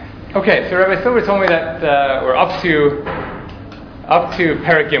Okay, so Rabbi Silber told me that we're up to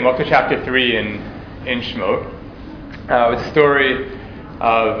Perek Gimel, up to chapter 3 in Shemot, with the story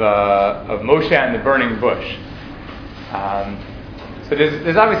of Moshe and the burning bush. So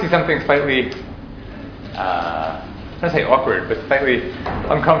there's obviously something slightly, I don't want to say awkward, but slightly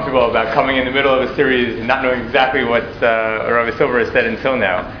uncomfortable about coming in the middle of a series and not knowing exactly what Rabbi Silber has said until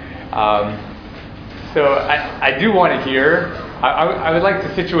now. So I do want to hear. I would like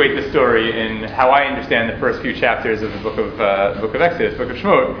to situate the story in how I understand the first few chapters of the book of Exodus, book of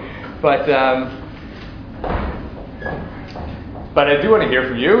Shemot. But I do want to hear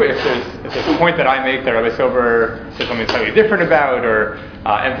from you if there's a point that I make that Rabbi Silber says something slightly different about, or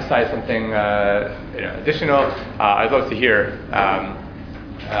emphasize something additional. I'd love to hear,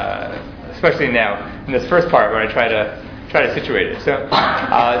 especially now in this first part where I try to situate it. So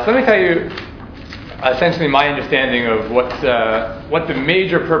let me tell you. Essentially, my understanding of what the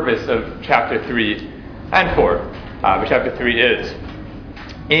major purpose of chapter 3 and 4, but chapter 3 is.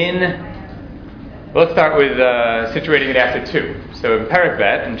 Let's start with situating it after 2. So in Perek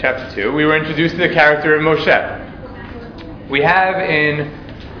Bet, in chapter 2, we were introduced to the character of Moshe. We have in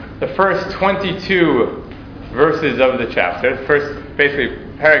the first 22 verses of the chapter, basically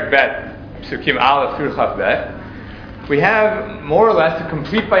Perek Bet, Psukim Aleph through Chaf Bet, we have more or less a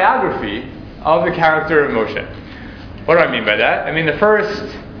complete biography of the character of Moshe. What do I mean by that? I mean the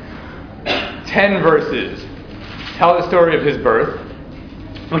first 10 verses tell the story of his birth,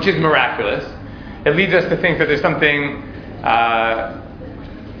 which is miraculous. It leads us to think that there's something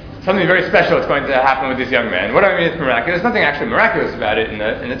very special that's going to happen with this young man. What do I mean it's miraculous? There's nothing actually miraculous about it in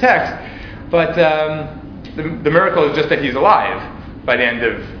the text, but the miracle is just that he's alive by the end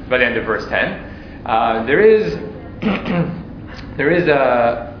of verse 10. There is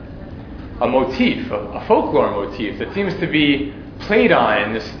a motif, a folklore motif that seems to be played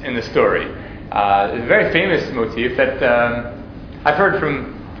on in the story. It's a very famous motif that I've heard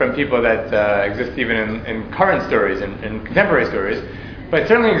from people that exist even in current stories and contemporary stories, but it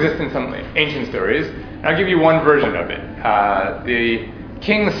certainly exists in some ancient stories. And I'll give you one version of it. The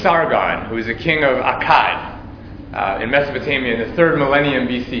king Sargon, who was a king of Akkad in Mesopotamia in the 3rd millennium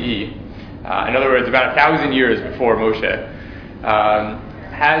BCE, in other words, about 1,000 years before Moshe,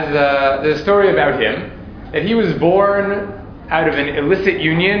 there's a story about him that he was born out of an illicit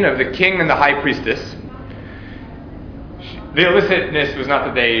union of the king and the high priestess. The illicitness was not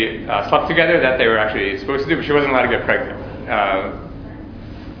that they slept together, that they were actually supposed to do, but she wasn't allowed to get pregnant.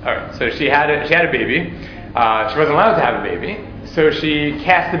 All right, so she had a baby. She wasn't allowed to have a baby, so she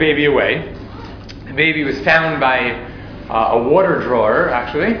cast the baby away. The baby was found by a water drawer,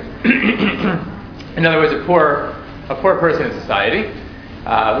 actually. In other words, a poor person in society.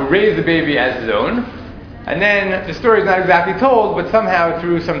 Who raised the baby as his own. And then the story is not exactly told, but somehow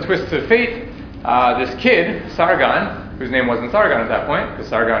through some twists of fate, this kid, Sargon, whose name wasn't Sargon at that point, because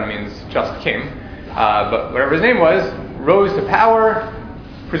Sargon means just king, but whatever his name was, rose to power,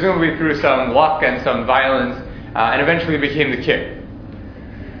 presumably through some luck and some violence, and eventually became the king.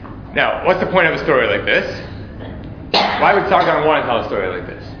 Now, what's the point of a story like this? Why would Sargon want to tell a story like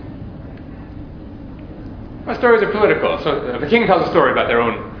this? Well, stories are political. So if a king tells a story about their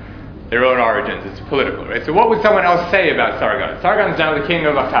own origins, it's political, right? So what would someone else say about Sargon? Sargon's now the king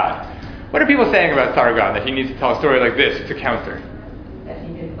of Akkad. What are people saying about Sargon that he needs to tell a story like this to counter? That he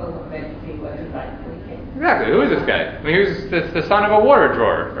didn't ultimately what his rightful king. Exactly. Who is this guy? I mean, he was the son of a water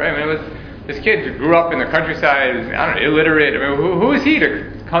drawer, right? I mean, it was this kid who grew up in the countryside, I don't know, illiterate. I mean, who is he to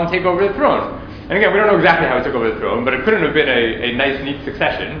come take over the throne? And again, we don't know exactly how he took over the throne, but it couldn't have been a nice, neat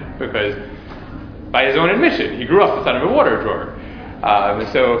succession, because by his own admission, he grew up the son of a water drawer.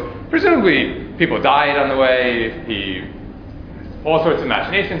 So presumably people died on the way, all sorts of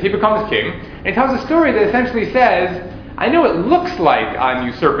machinations, he becomes king, and he tells a story that essentially says, I know it looks like I'm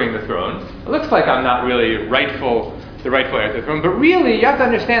usurping the throne, it looks like I'm not really the rightful heir to the throne, but really you have to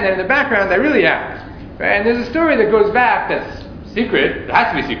understand that in the background I really am. Right? And there's a story that goes back that's secret, it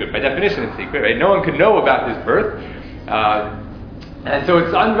has to be secret, by definition it's secret, right? No one could know about his birth, and so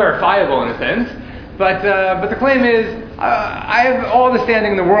it's unverifiable in a sense. But the claim is, I have all the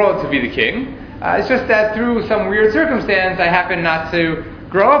standing in the world to be the king. It's just that through some weird circumstance, I happen not to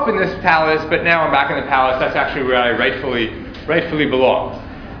grow up in this palace, but now I'm back in the palace. That's actually where I rightfully belong.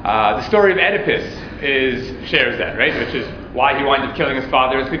 The story of Oedipus shares that, right? Which is why he winds up killing his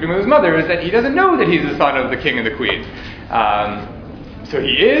father and sleeping with his mother, is that he doesn't know that he's the son of the king and the queen. So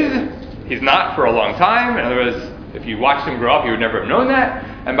he's not for a long time. In other words, if you watched him grow up, you would never have known that.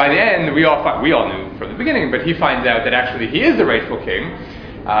 And by the end, we all knew from the beginning, but he finds out that actually he is the rightful king,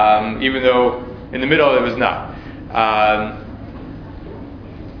 even though in the middle it was not.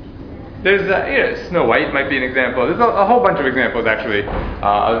 There's Snow White might be an example. There's a whole bunch of examples actually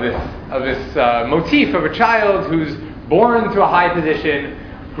of this motif of a child who's born to a high position,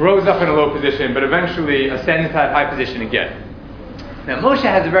 grows up in a low position, but eventually ascends to that high position again. Now Moshe's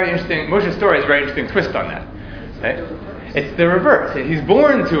story has a very interesting twist on that. Right? It's the reverse. He's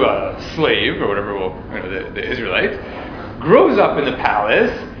born to a slave or whatever, the Israelites, grows up in the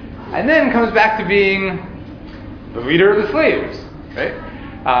palace, and then comes back to being the leader of the slaves. Right?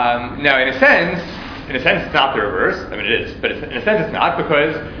 Now, in a sense, it's not the reverse. I mean, it is, but in a sense, it's not,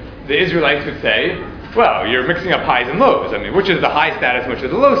 because the Israelites would say, well, you're mixing up highs and lows. I mean, which is the high status, which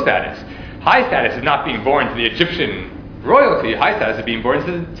is the low status? High status is not being born to the Egyptian royalty. High status is being born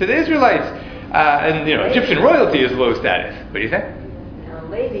to the Israelites. And Egyptian royalty is low status. What do you think?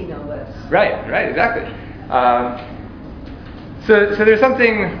 Lazy, no less. Right, exactly. So there's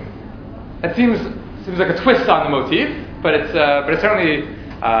something that seems like a twist on the motif, but it's certainly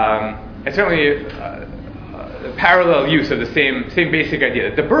a parallel use of the same basic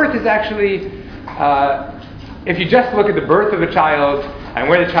idea. The birth is actually, if you just look at the birth of a child and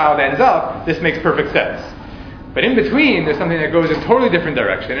where the child ends up, this makes perfect sense. But in between, there's something that goes in a totally different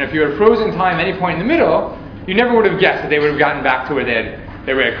direction. And if you had frozen time at any point in the middle, you never would have guessed that they would have gotten back to where they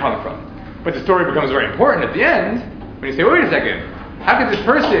had come from. But the story becomes very important at the end when you say, wait a second, how could this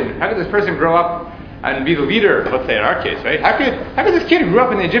person grow up and be the leader, let's say in our case, right? How could this kid who grew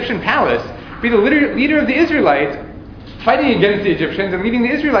up in the Egyptian palace be the leader of the Israelites, fighting against the Egyptians and leading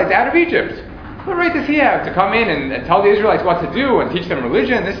the Israelites out of Egypt? What right does he have to come in and tell the Israelites what to do and teach them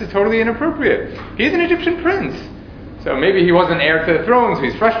religion? This is totally inappropriate. He's an Egyptian prince. So maybe he wasn't heir to the throne, so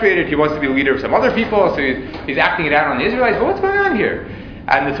he's frustrated. He wants to be the leader of some other people, so he's acting it out on the Israelites. But what's going on here?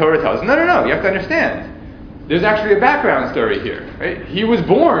 And the Torah tells him, no, you have to understand. There's actually a background story here. Right? He was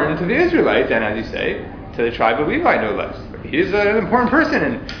born to the Israelites, and as you say, to the tribe of Levi, no less. He's an important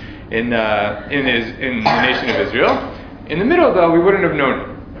person in the nation of Israel. In the middle, though, we wouldn't have known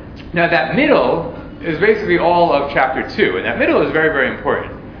him. Now, that middle is basically all of chapter 2, and that middle is very, very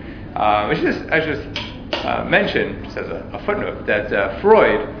important. I should just mention, just as a footnote, that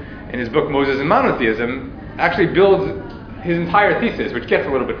Freud, in his book Moses and Monotheism, actually builds his entire thesis, which gets a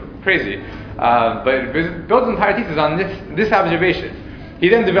little bit crazy, but builds his entire thesis on this observation. He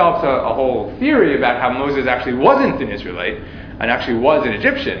then develops a whole theory about how Moses actually wasn't an Israelite and actually was an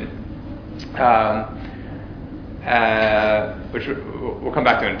Egyptian, which we'll come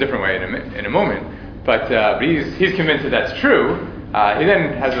back to in a different way in a moment. But he's convinced that that's true. He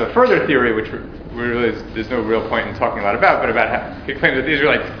then has a further theory, which there's no real point in talking a lot about, but about how he claims that the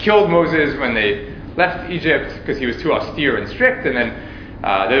Israelites killed Moses when they left Egypt because he was too austere and strict, and then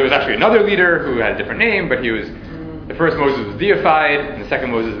there was actually another leader who had a different name, but the first Moses was deified, and the second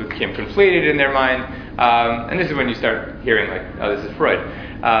Moses became conflated in their mind. And this is when you start hearing like, oh, this is Freud.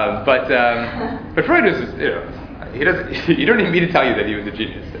 But Freud was, you don't need me to tell you that he was a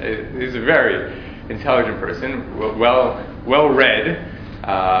genius. He's a very intelligent person, well read,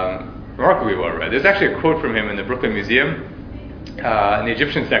 remarkably well read. There's actually a quote from him in the Brooklyn Museum, in the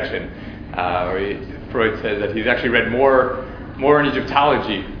Egyptian section, where Freud says that he's actually read more in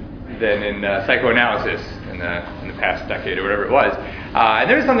Egyptology than in psychoanalysis in the past decade or whatever it was. And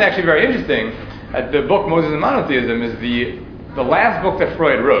there's something actually very interesting. The book Moses and Monotheism is the last book that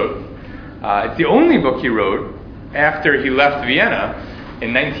Freud wrote. It's the only book he wrote after he left Vienna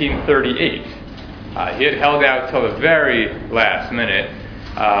in 1938. He had held out till the very last minute.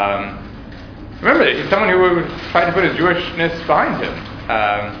 Remember, he's someone who tried to put his Jewishness behind him.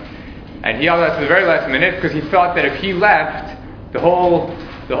 And he held out to the very last minute because he thought that if he left, the whole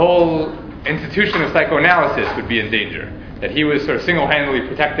institution of psychoanalysis would be in danger. That he was sort of single-handedly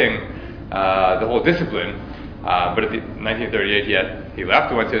protecting the whole discipline. But in 1938, he left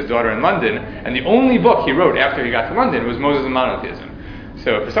and went to his daughter in London, and the only book he wrote after he got to London was Moses and Monotheism.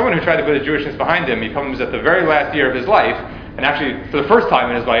 So for someone who tried to put his Jewishness behind him, he comes at the very last year of his life, and actually, for the first time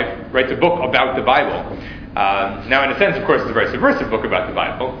in his life, writes a book about the Bible. Now, in a sense, of course, it's a very subversive book about the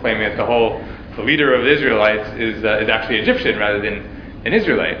Bible, claiming that the leader of the Israelites is actually Egyptian rather than an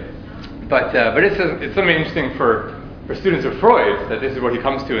Israelite. But it's something interesting for students of Freud, that this is what he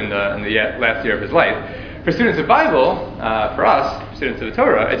comes to in the last year of his life. For students of Bible, for us, students of the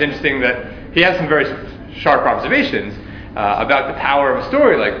Torah, it's interesting that he has some very sharp observations about the power of a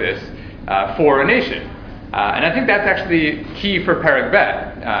story like this for a nation. And I think that's actually key for Perek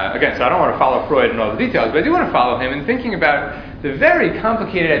Bet. Again, so I don't want to follow Freud in all the details, but I do want to follow him in thinking about the very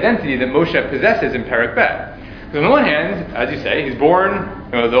complicated identity that Moshe possesses in Perek Bet. Because on the one hand, as you say, he's born,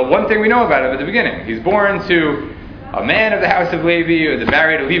 the one thing we know about him at the beginning, he's born to a man of the house of Levi who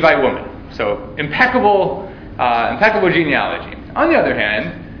married a Levite woman. So impeccable genealogy. On the other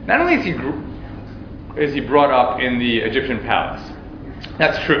hand, not only is he brought up in the Egyptian palace,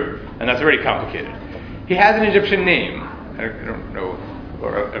 that's true, and that's already complicated. He has an Egyptian name. I don't know,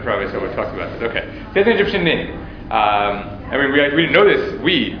 or I probably said we talked about this. Okay, he has an Egyptian name. I mean, we didn't know this.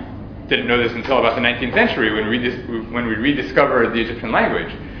 We didn't know this until about the 19th century when we rediscovered the Egyptian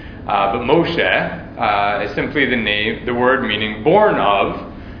language. But Moshe is simply the word meaning born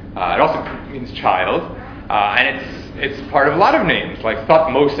of. It also means child, and it's part of a lot of names, like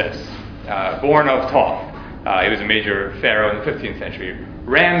Thutmoses, born of Thoth. He was a major pharaoh in the 15th century.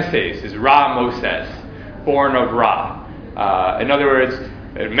 Ramses is Ra-Moses, born of Ra. In other words,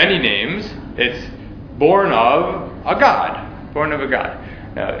 many names. It's born of a god, born of a god.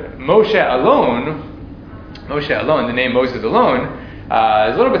 Moshe alone, the name Moses alone,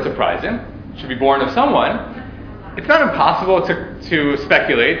 is a little bit surprising. Should be born of someone. It's not impossible to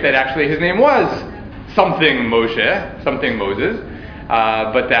speculate that actually his name was something Moshe, something Moses,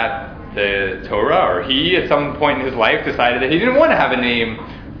 but that the Torah or he at some point in his life decided that he didn't want to have a name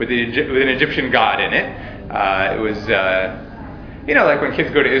with an Egyptian god in it. It was, like when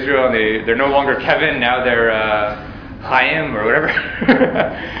kids go to Israel and they're no longer Kevin, now they're Chaim or whatever.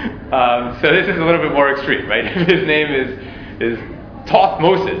 So this is a little bit more extreme, right? His name is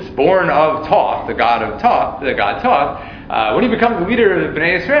Thoth-Moses, born of Thoth, the god Thoth. When he becomes the leader of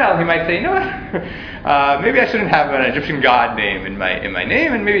Bnei Israel, he might say, you know what, maybe I shouldn't have an Egyptian god name in my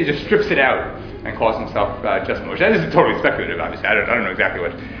name, and maybe he just strips it out and calls himself just Moshe. This is totally speculative, obviously. I don't know exactly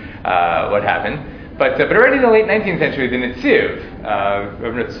what happened. But already in the late 19th century, the Netziv,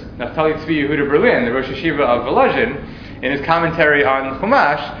 Naftali Tzvi Yehuda Berlin, the Rosh Yeshiva of Volozhin, in his commentary on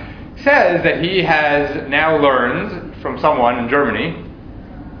Chumash, says that he has now learned from someone in Germany.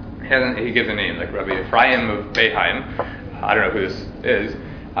 He gives a name, like Rabbi Ephraim of Beheim. I don't know who this is.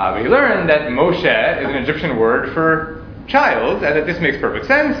 But he learned that Moshe is an Egyptian word for child, and that this makes perfect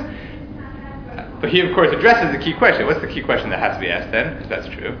sense. But he, of course, addresses the key question. What's the key question that has to be asked then, if that's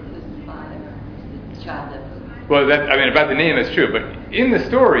true? Well, about the name, that's true. But in the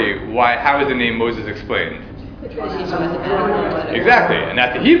story, how is the name Moses explained? Exactly, and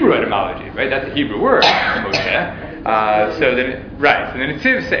that's the Hebrew etymology, right? That's the Hebrew word, Moshe. So the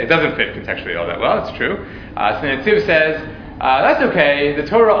Netziv says, it doesn't fit contextually all that well, it's true. So the Netziv says, that's okay, the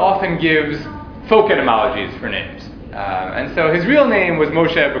Torah often gives folk etymologies for names. And so his real name was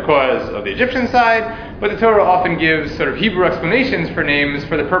Moshe because of the Egyptian side, but the Torah often gives sort of Hebrew explanations for names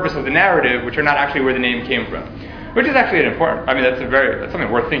for the purpose of the narrative, which are not actually where the name came from. Which is actually that's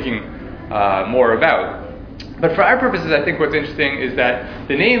something worth thinking more about. But for our purposes, I think what's interesting is that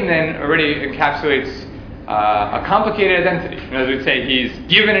the name then already encapsulates a complicated identity. As we'd say, he's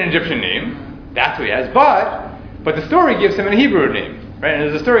given an Egyptian name, that's what he has, but the story gives him a Hebrew name, right? And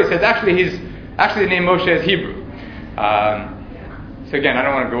as the story says, actually the name Moshe is Hebrew. So again, I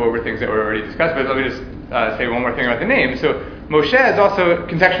don't want to go over things that were already discussed, but let me just say one more thing about the name. So Moshe is also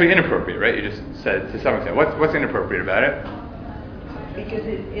contextually inappropriate, right? You just said to some extent. What's inappropriate about it? Because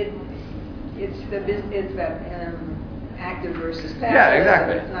it's the active versus passive. Yeah,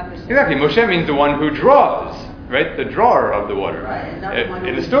 exactly. It's not the same. Exactly. Moshe means the one who draws, right? The drawer of the water. Right. And not the one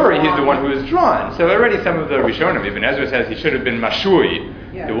in who the story, is he's the one who is drawn. So already some of the Rishonim, even Ezra says he should have been Mashui,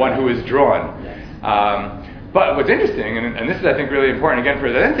 the one who is drawn. Yes. But what's interesting, and this is I think really important again for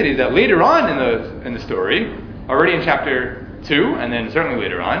his identity, is that later on in the story, already in chapter 2, and then certainly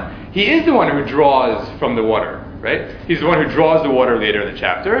later on, he is the one who draws from the water, right? He's the one who draws the water later in the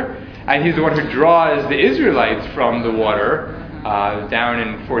chapter, and he's the one who draws the Israelites from the water down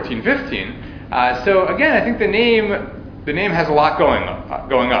in 14:15. So again, I think the name has a lot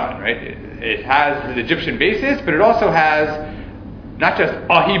going on, right? It has the Egyptian basis, but it also has not just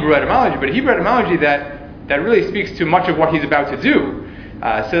a Hebrew etymology, but a Hebrew etymology that really speaks to much of what he's about to do.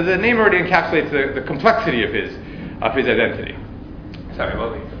 So the name already encapsulates the complexity of his identity. Sorry,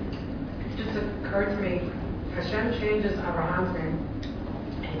 what? It just occurred to me, Hashem changes Abraham's name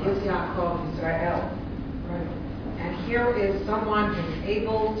and gives Yaakov Israel. Right? And here is someone who's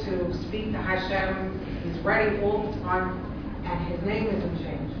able to speak to Hashem, he's ready all the time, and his name isn't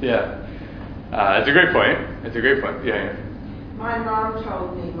changed. Yeah. That's a great point. Yeah. My mom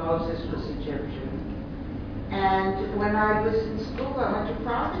told me Moses was Egyptian. And when I was in school, I went to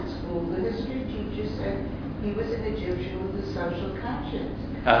private school, the history teacher said he was an Egyptian with a social conscience.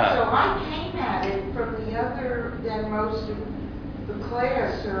 Uh-huh. So I came at it from the other than most of the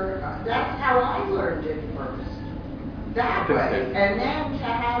class, or that's how I learned it first. That way. And then to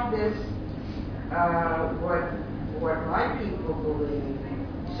have this, what my people believe,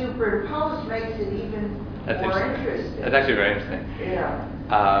 superimposed makes it even more interesting. That's actually very interesting. Yeah.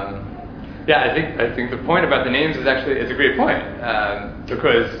 Yeah, I think the point about the names is actually a great point,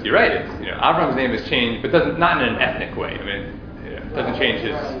 because you're right. It's, Avram's name has changed, but not in an ethnic way. I mean, it doesn't change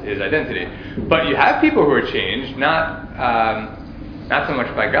his identity. But you have people who are changed, not so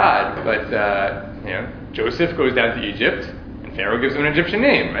much by God, but Joseph goes down to Egypt, and Pharaoh gives him an Egyptian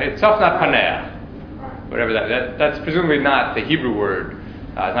name, right? Tzafnat Paneah, whatever that's presumably not the Hebrew word.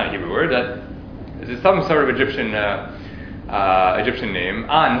 It's not a Hebrew word. That is some sort of Egyptian name.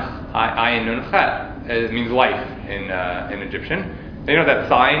 Ayin Nun Chet. It means life in Egyptian. You know that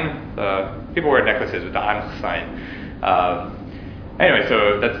sign? People wear necklaces with the An sign. Anyway,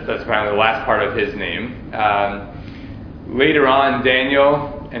 so that's apparently the last part of his name. Later on,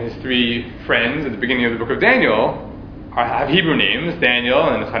 Daniel and his three friends at the beginning of the book of Daniel have Hebrew names: Daniel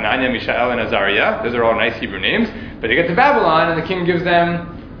and Hananiah, Mishael, and Azariah. Those are all nice Hebrew names. But they get to Babylon, and the king gives them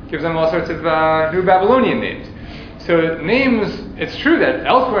all sorts of new Babylonian names. So names, it's true that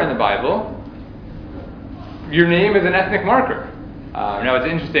elsewhere in the Bible, your name is an ethnic marker. Now it's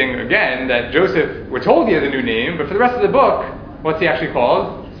interesting, again, that Joseph, we're told he has a new name, but for the rest of the book, what's he actually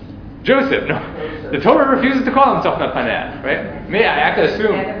called? Joseph. No, the Torah refuses to call himself Nathanael, right? I have to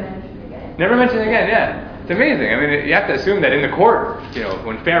assume. Never mentioned again, yeah. It's amazing. I mean, you have to assume that in the court,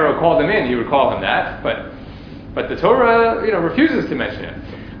 when Pharaoh called him in, he would call him that, but the Torah, refuses to mention it.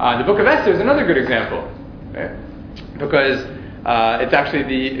 The book of Esther is another good example, right? Because it's actually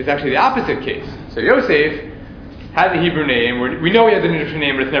the opposite case. So Yosef had the Hebrew name. We know he has an Egyptian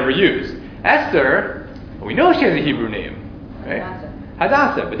name, but it's never used. Esther, we know she has a Hebrew name, right?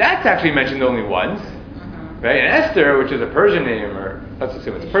 Hadassah, but that's actually mentioned only once, right? And Esther, which is a Persian name, or let's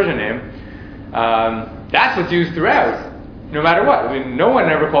assume it's a Persian name, that's what's used throughout, no matter what. I mean, no one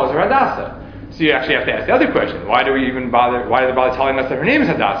ever calls her Hadassah. So you actually have to ask the other question: why do they bother telling us that her name is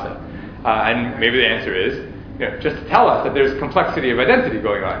Hadassah? And maybe the answer is, just to tell us that there's complexity of identity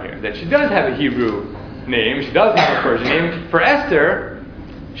going on here. That she does have a Hebrew name, she does have a Persian name. For Esther,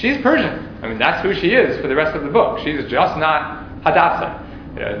 she's Persian. I mean, that's who she is for the rest of the book. She's just not Hadassah.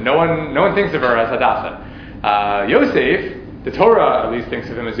 No one thinks of her as Hadassah. Yosef, the Torah at least thinks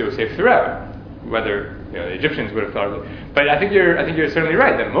of him as Yosef throughout. Whether the Egyptians would have thought of it, but I think you're certainly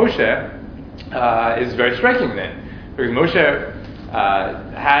right that Moshe is very striking then, because Moshe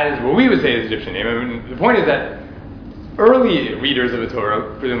has what we would say is Egyptian name. I mean, the point is that early readers of the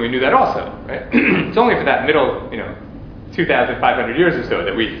Torah presumably knew that also, right? It's only for that middle, 2,500 years or so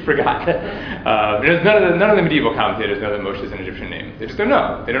that we forgot. None of the medieval commentators know that Moshe is an Egyptian name. They just don't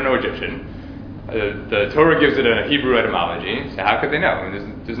know. They don't know Egyptian. The Torah gives it a Hebrew etymology, so how could they know? I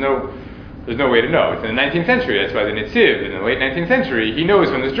mean, there's no way to know. It's in the 19th century. That's why the Netziv in the late 19th century, he knows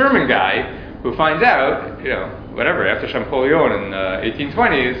from this German guy who finds out, after Champollion in the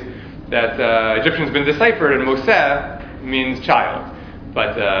 1820s, that Egyptian's been deciphered and Moshe means child.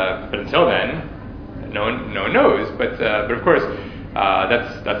 But until then, no one knows. But of course,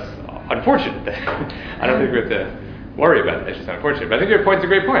 that's unfortunate. I don't think we have to worry about it. It's just unfortunate. But I think your point's a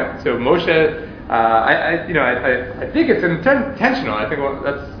great point. So Moshe, I think it's intentional. I think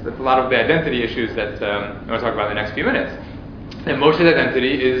that's a lot of the identity issues that I want to talk about in the next few minutes. And Moshe's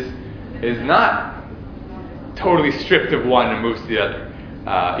identity is not totally stripped of one and moves to the other.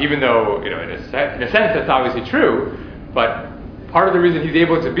 Even though, in a sense, that's obviously true, but part of the reason he's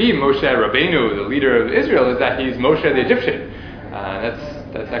able to be Moshe Rabbeinu, the leader of Israel, is that he's Moshe the Egyptian.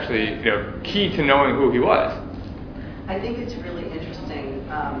 That's actually key to knowing who he was. I think it's really interesting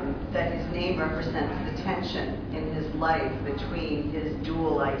that his name represents the tension in his life between his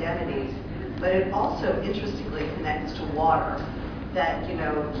dual identities, but it also interestingly connects to water. That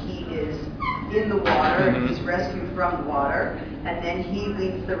he is in the water, and he's rescued from the water, and then he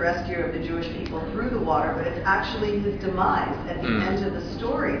leads the rescue of the Jewish people through the water, but it's actually his demise at the end of the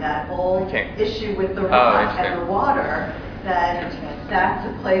story, that whole issue with the rock and the water, that's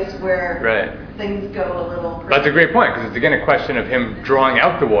a place where things go a little... That's a great point, because it's again a question of him drawing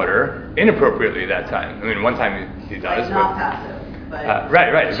out the water inappropriately that time. I mean, one time he does. Not passive. But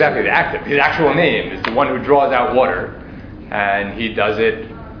right, exactly, the active. His actual name is the one who draws out water, and he does it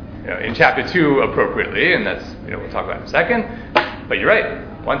in chapter 2 appropriately, and that's, we'll talk about in a second. But you're right,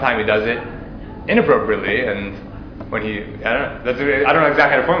 one time he does it inappropriately, and when I don't know exactly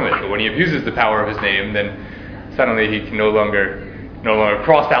how to formulate it, but when he abuses the power of his name, then suddenly he can no longer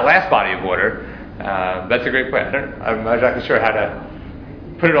cross that last body of water. That's a great point. I'm not exactly sure how to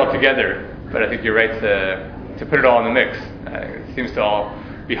put it all together, but I think you're right to put it all in the mix. It seems to all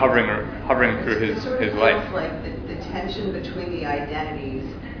be hovering through his life. Feels like the tension between the identities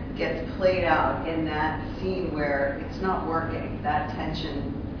gets played out in that scene where it's not working. That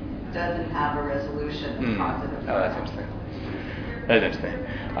tension doesn't have a resolution, a positive. Oh, that's interesting. That's interesting.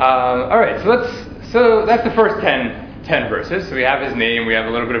 All right, so that's the first 10 verses. So we have his name, we have a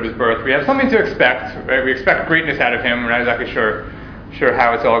little bit of his birth, we have something to expect. Right? We expect greatness out of him. We're not exactly sure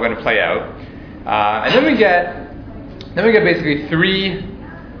how it's all going to play out. And then we get basically 3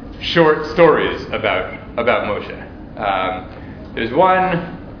 short stories about Moshe. There's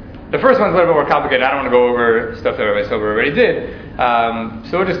one. The first one's a little bit more complicated. I don't want to go over stuff that Rabbi Silber already did.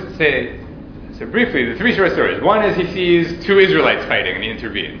 So we'll just say. So briefly, the 3 short stories. One is he sees 2 Israelites fighting and he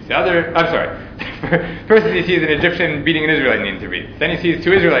intervenes. First is he sees an Egyptian beating an Israelite and he intervenes. Then he sees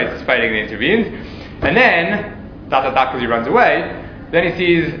 2 Israelites fighting and he intervenes. And then, because he runs away, then he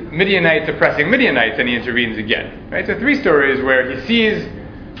sees Midianites oppressing Midianites and he intervenes again. Right? So 3 stories where he sees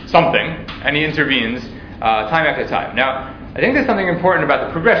something and he intervenes time after time. Now, I think there's something important about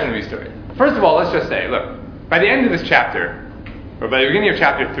the progression of these stories. First of all, let's just say, look, by the end of this chapter, or by the beginning of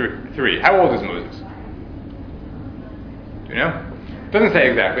chapter 3, how old is Moses? Do you know? It doesn't say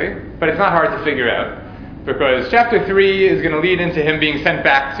exactly, but it's not hard to figure out, because chapter 3 is going to lead into him being sent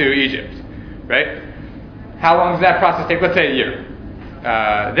back to Egypt, right? How long does that process take? Let's say a year.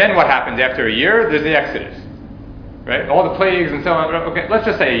 Then what happens after a year? There's the Exodus, right? All the plagues and so on. Okay, let's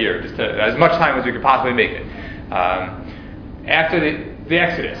just say a year, just as much time as we could possibly make it. After the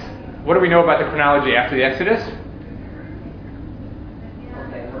Exodus, what do we know about the chronology after the Exodus?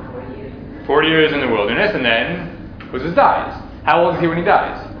 40 years in the wilderness, and then Moses dies. How old is he when he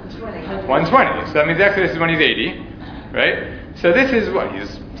dies? 120. So that means Exodus is when he's 80, right? So this is what,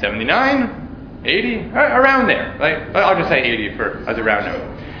 he's 79, 80, around there. Right? I'll just say 80 as a round number.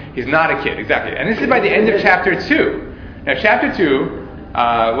 He's not a kid, exactly. And this is by the end of chapter 2. Now chapter 2,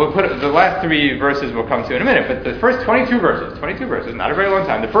 we'll put the last 3 verses we'll come to in a minute, but the first 22 verses, not a very long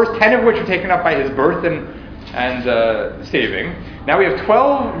time. The first 10 of which are taken up by his birth and saving. Now we have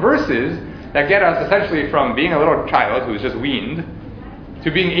 12 verses that get us essentially from being a little child who was just weaned to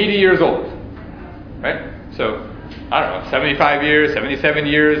being 80 years old, right? So, I don't know, 75 years, 77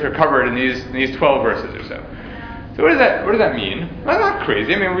 years are covered in these 12 verses or so. So what does that mean? Well, not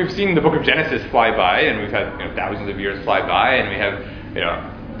crazy. I mean, we've seen the book of Genesis fly by, and we've had thousands of years fly by, and we have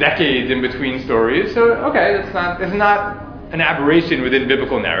decades in between stories. So okay, it's not an aberration within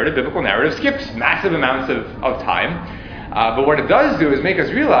biblical narrative. Biblical narrative skips massive amounts of time. But what it does do is make us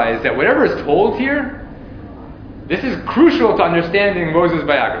realize that whatever is told here, this is crucial to understanding Moses'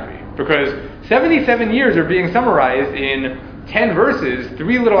 biography. Because 77 years are being summarized in 10 verses,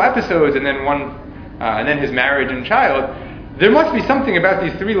 3 little episodes, and then and then his marriage and child. There must be something about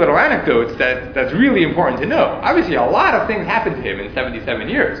these 3 little anecdotes that's really important to know. Obviously, a lot of things happened to him in 77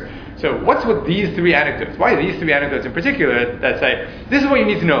 years. So what's with these 3 anecdotes? Why these 3 anecdotes in particular that say, this is what you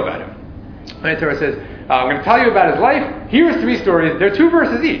need to know about him? And the Torah says, I'm going to tell you about his life. Here's 3 stories. They're 2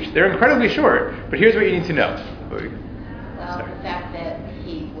 verses each. They're incredibly short, but here's what you need to know. Well, the fact that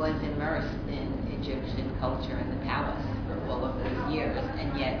he was immersed in Egyptian culture and the palace for all of those years,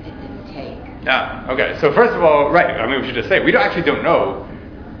 and yet it didn't take. Okay. So first of all, right, I mean, we should just say, we actually don't know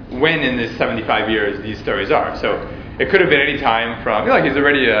when in this 75 years these stories are. So it could have been any time from, he's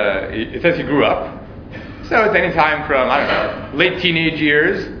already, it says he grew up. So it's any time from, I don't know, late teenage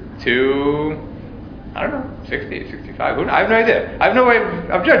years to, I don't know, 60, 65. I have no idea. I have no way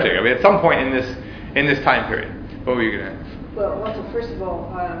of judging. I mean, at some point in this time period. What were you going to ask? Well, also, first of all,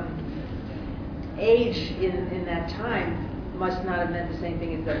 age in that time must not have meant the same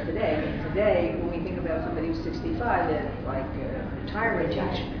thing it does today. I mean, today, when we think about somebody who's 65, they're like retirement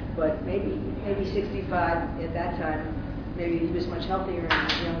age. But maybe 65 at that time, maybe he was much healthier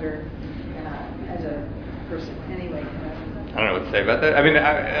and younger as a person. Anyway. I don't know what to say about that. I mean,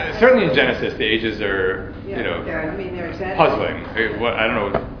 certainly in Genesis, the ages are, they're exact. puzzling. I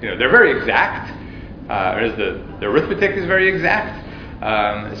don't know, they're very exact. The arithmetic is very exact.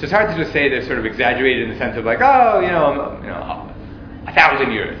 It's just hard to just say they're sort of exaggerated in the sense of like,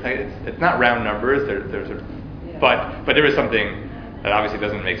 1,000 years. Like, it's not round numbers. They're sort of, but there is something that obviously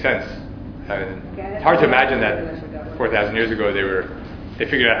doesn't make sense. It's hard to imagine that 4,000 years ago they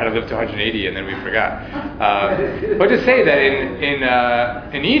figured out how to live to 180 and then we forgot. But to say that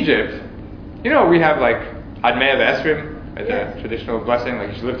in Egypt, we have like Admei of Esrim, the traditional blessing, like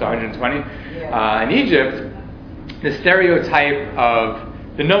you should live to 120. In Egypt, the stereotype of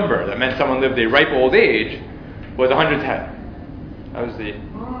the number that meant someone lived a ripe old age was 110. That was the.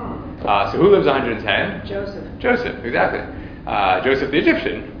 So who lives 110? Joseph, exactly. Joseph the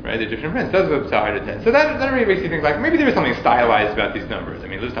Egyptian, right? The Egyptian prince does live to 110. So that really makes you think like maybe there was something stylized about these numbers. I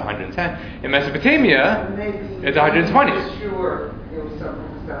mean, he lives to 110. In Mesopotamia, it's 120. Sure, it was something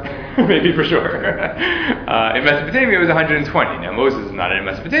stylized. Maybe for sure. In Mesopotamia, it was 120. Now Moses is not a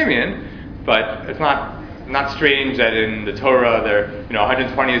Mesopotamian, but it's not not strange that in the Torah,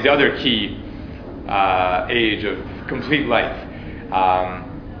 120 is the other key age of complete life.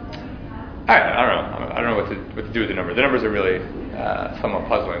 I don't know what to do with the numbers. The numbers are really somewhat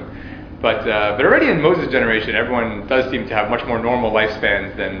puzzling. But already in Moses' generation, everyone does seem to have much more normal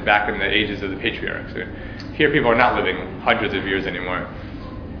lifespans than back in the ages of the patriarchs. Here, people are not living hundreds of years anymore.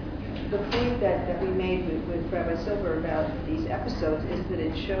 The point that we made with Rabbi Silber about these episodes is that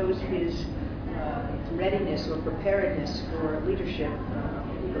it shows his readiness or preparedness for leadership,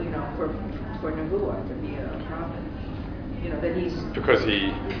 for Nebuah, to be a prophet. That he's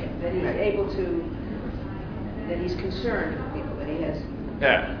that he's concerned with people, that he has.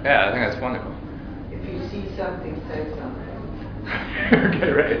 Yeah, I think that's wonderful. If you see something, say something.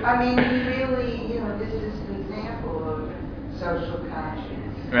 Okay, right. I mean, he really, this is an example of social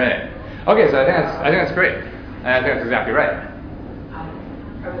conscience. Right. Okay, so I think that's great. And I think that's exactly right.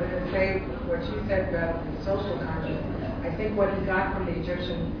 I was going to say what you said about the social conscience. I think what he got from the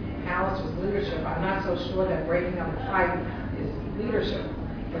Egyptian palace was leadership. I'm not so sure that breaking up a fight is leadership.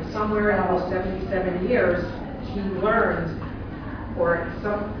 But somewhere in those 77 years, he learned, or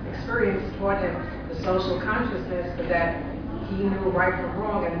some experience taught him the social consciousness that he knew right from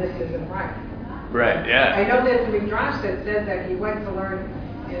wrong and this isn't right. Right, yeah. I know that the Midrash that says that he went to learn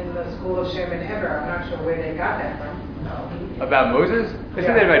in the school of Shem and Heber. I'm not sure where they got that from. About Moses? They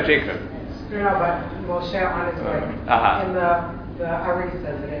said that about Jacob. No, but Moshe on his way. In the Ari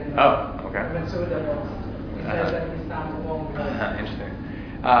says it in the Metsuda books. He says that he's not alone. Interesting.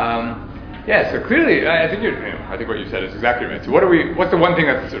 So clearly, I think what you said is exactly right. So what's the one thing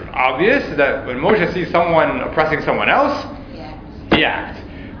that's sort of obvious? That when Moshe sees someone oppressing someone else, he acts.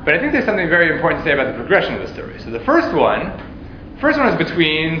 But I think there's something very important to say about the progression of the story. So the first one is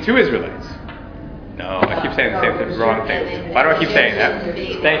between two Israelites. No, I keep saying the same thing, wrong thing. Why do I keep saying that?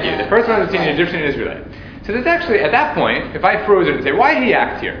 Thank you. The first one is between an Egyptian and an Israelite. So there's actually, at that point, if I froze it and say, why did he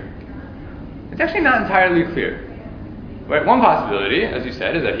act here? It's actually not entirely clear. Right? One possibility, as you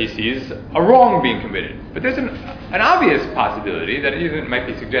said, is that he sees a wrong being committed. But there's an obvious possibility that even might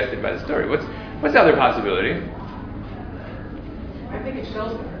be suggested by the story. What's the other possibility? I think it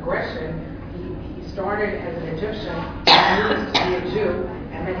shows the progression. He started as an Egyptian, he used to be a Jew,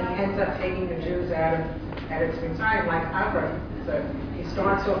 and then he ends up taking the Jews out of its time, like Abraham. So he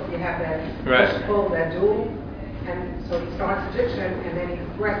starts off, you have that push-pull, that duel, and so he starts Egyptian, and then he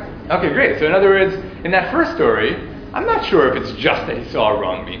progresses. Okay, great. So in other words, in that first story, I'm not sure if it's just that he saw a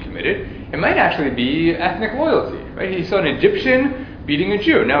wrong being committed. It might actually be ethnic loyalty, right? He saw an Egyptian beating a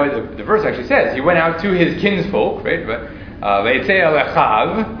Jew. Now, the verse actually says, he went out to his kinsfolk, right? Right?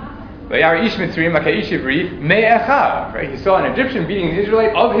 He saw an Egyptian beating an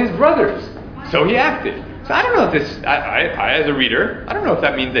Israelite of his brothers. So he acted. So I don't know if this, I as a reader, I don't know if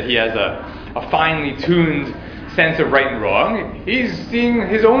that means that he has a finely tuned sense of right and wrong. He's seeing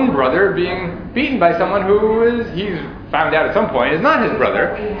his own brother being beaten by someone who he's found out at some point is not his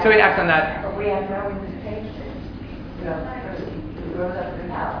brother. So he acts on that. But we have no indication. He grows up in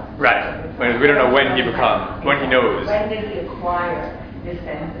the house. Right. We don't know when he knows. When did he acquire this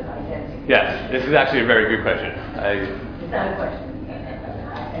sense of identity? Yes, this is actually a very good question. It's not a question.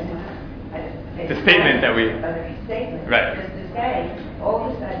 The statement that we... A statement. Right. Just to say, all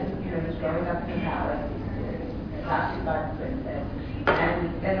of a sudden, he's growing up in the palace, adopted by the princess,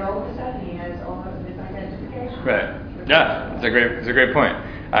 and then all of a sudden he has all of this identification. Right. Yeah, it's a great point.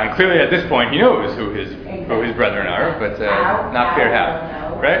 Clearly, at this point, he knows who his brethren are, but not clear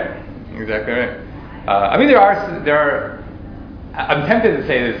how. Right? Exactly right. There are. I'm tempted to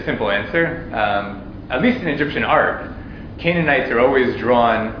say the simple answer. At least in Egyptian art, Canaanites are always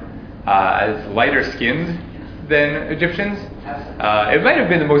drawn as lighter skinned than Egyptians. It might have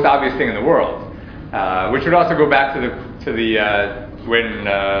been the most obvious thing in the world, which would also go back to the when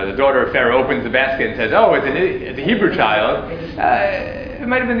the daughter of Pharaoh opens the basket and says, "Oh, it's a Hebrew child." It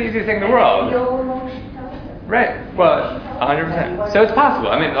might have been the easiest thing in the world. Right. Well, 100%. So it's possible.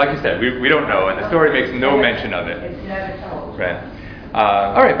 Like you said, we don't know, and the story makes no mention of it. It's never told. Right.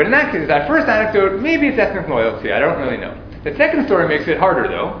 All right, but in that case, that first anecdote, maybe it's ethnic loyalty. I don't really know. The second story makes it harder,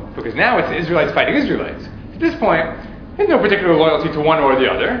 though, because now it's Israelites fighting Israelites. At this point, there's no particular loyalty to one or the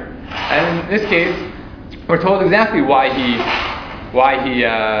other, and in this case, we're told exactly why he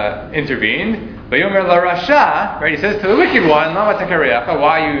intervened. Vayomer LaRasha, right? He says to the wicked one, "Lama takareacha,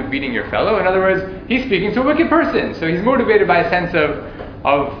 why are you beating your fellow?" In other words, he's speaking to a wicked person, so he's motivated by a sense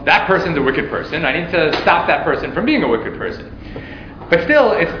of that person's a wicked person. I need to stop that person from being a wicked person. But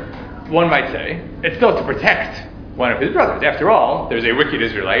still, one might say, it's still to protect one of his brothers. After all, there's a wicked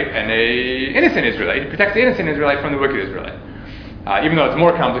Israelite and a innocent Israelite. He protects the innocent Israelite from the wicked Israelite. even though it's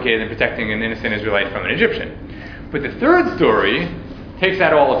more complicated than protecting an innocent Israelite from an Egyptian. But the third story takes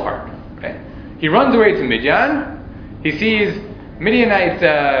that all apart. Okay? He runs away to Midian. He sees Midianite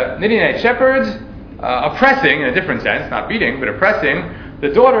shepherds oppressing, in a different sense, not beating, but oppressing the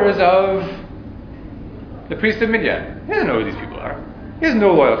daughters of the priest of Midian. He doesn't know who these people are. He has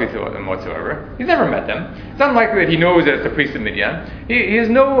no loyalty to them whatsoever. He's never met them. It's unlikely that he knows that it's the priest of Midian. He has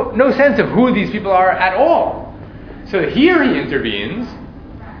no sense of who these people are at all. So here he intervenes.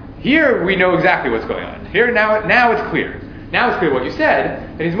 Here we know exactly what's going on. Here now it's clear. Now it's clear what you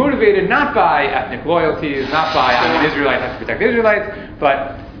said, that he's motivated not by ethnic loyalties, not by I'm an Israelite, have to protect Israelites,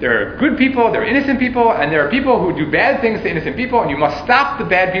 but there are good people, there are innocent people, and there are people who do bad things to innocent people, and you must stop the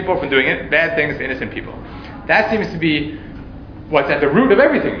bad people from doing bad things to innocent people. That seems to be what's at the root of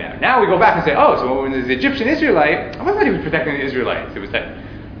everything now. Now we go back and say, so when there's the Egyptian Israelite, it wasn't that he was protecting the Israelites, it was that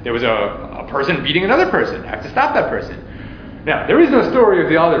there was a person beating another person. I have to stop that person. Now, there is no story of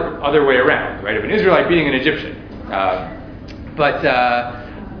the other way around, right, of an Israelite beating an Egyptian. But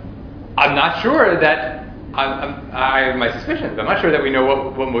I'm not sure that, I have my suspicions, but I'm not sure that we know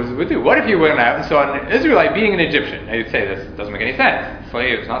what Moses would do. What if he went out and saw an Israelite beating an Egyptian? And you'd say, this doesn't make any sense.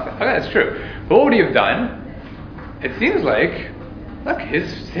 Slaves, not okay, that's true. But what would he have done? It seems like, look,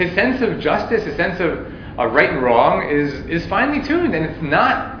 his sense of justice, his sense of right and wrong is finely tuned, and it's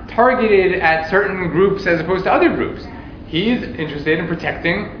not targeted at certain groups as opposed to other groups. He's interested in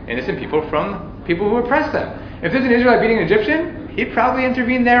protecting innocent people from people who oppress them. If there's an Israelite beating an Egyptian, he'd probably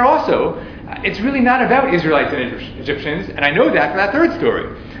intervene there also. It's really not about Israelites and Egyptians, and I know that from that third story.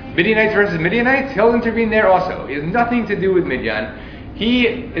 Midianites versus Midianites, he'll intervene there also. He has nothing to do with Midian. He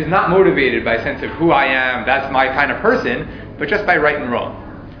is not motivated by a sense of who I am, that's my kind of person, but just by right and wrong.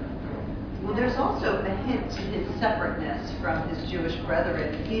 Well, there's also a hint to his separateness from his Jewish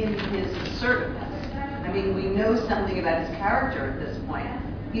brethren in his assertiveness. I mean, we know something about his character at this point.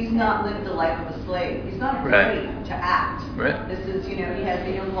 He's not lived the life of a slave. He's not afraid to act. Right. This is, he has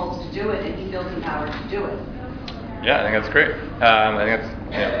the impulse to do it, and he feels empowered to do it. Yeah, I think that's great. I think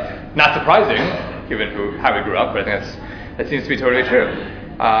that's not surprising, given how he grew up, but I think that seems to be totally true.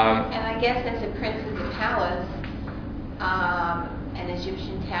 And I guess as a prince of the palace, an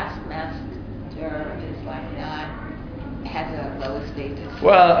Egyptian taskmaster is has a lower status.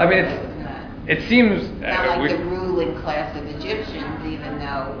 Well, I mean, it seems not like the ruling class of Egyptians, even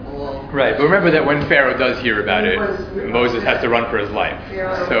though all. Right, but remember that when Pharaoh does hear about it, Moses has to run for his life.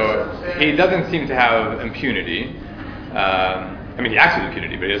 So he doesn't seem to have impunity. I mean, he acts with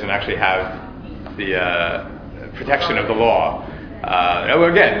impunity, but he doesn't actually have the protection of the law.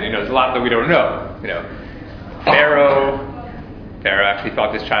 Again, there's a lot that we don't know. Pharaoh actually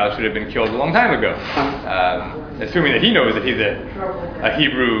thought this child should have been killed a long time ago, assuming that he knows that he's a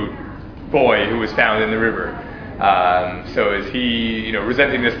Hebrew boy who was found in the river. So is he,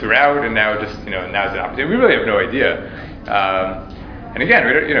 resenting this throughout, and now just, now's an opportunity? We really have no idea. And again,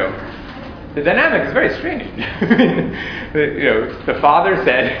 we don't, the dynamic is very strange. The father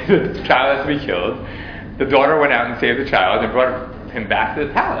said the child has to be killed. The daughter went out and saved the child and brought him back to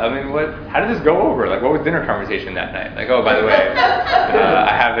the palace. I mean, how did this go over? What was dinner conversation that night? Oh, by the way,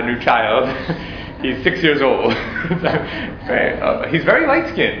 I have a new child. He's 6 years old. He's very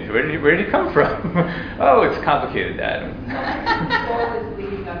light-skinned. Where did he come from? Oh, it's complicated, Dad. Always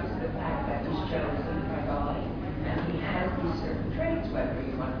leading up to the fact that he's chosen by God, and he has these certain traits, whether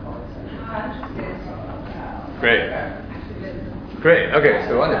you want to call it social consciousness or Great. activism. Great. Okay,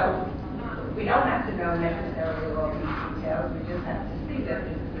 so we don't have to know necessarily all these details. We just have to see that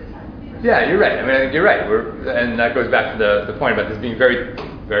this is the type of person. Yeah, you're right. I mean, I think you're right. And that goes back to the point about this being very,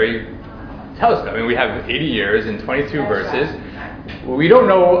 very telescope. I mean, we have 80 years and 22 verses. Well, we don't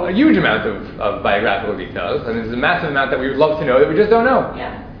know a huge amount of biographical details, and there's a massive amount that we would love to know that we just don't know.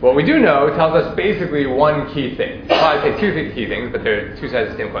 Yeah. What we do know tells us basically one key thing. Well, I'd say two key things, but they're two sides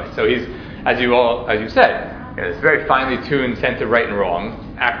of the same coin. So he's, as you said, this very finely tuned sense of right and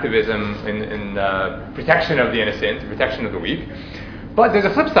wrong, activism in protection of the innocent, protection of the weak. But there's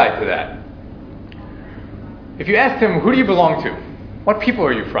a flip side to that. If you asked him, who do you belong to? What people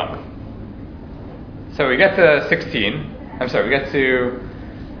are you from? So we get to 16. I'm sorry, we get to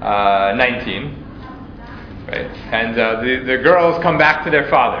 19. Right? And the girls come back to their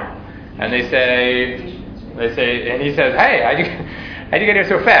father, and they say, and he says, "Hey, how'd you get here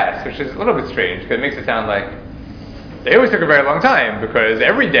so fast?" Which is a little bit strange because it makes it sound like they always took a very long time because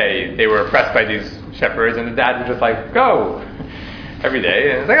every day they were oppressed by these shepherds, and the dad was just like, "Go," every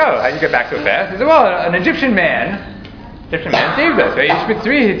day, and it's like, "Oh, how'd you get back so fast?" He said, "Well, an Egyptian man saved us." Right?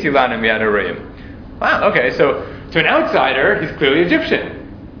 Wow. Okay, so to an outsider, he's clearly Egyptian,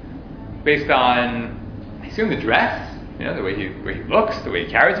 based on, I assume, the dress. the way he looks, the way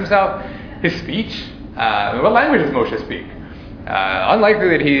he carries himself, his speech. What language does Moshe speak? Unlikely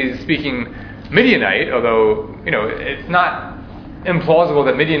that he's speaking Midianite, although, it's not implausible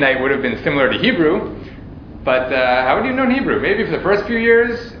that Midianite would have been similar to Hebrew. But how would he have known Hebrew? Maybe for the first few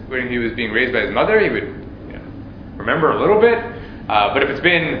years, when he was being raised by his mother, he would remember a little bit. But if it's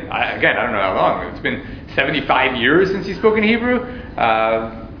been, again, I don't know how long, if it's been 75 years since he's spoken Hebrew,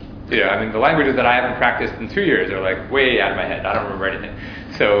 the languages that I haven't practiced in 2 years are like way out of my head. I don't remember anything.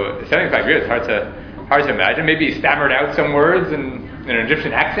 So 75 years, hard to imagine. Maybe he stammered out some words in an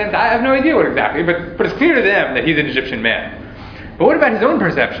Egyptian accent. I have no idea what exactly, but it's clear to them that he's an Egyptian man. But what about his own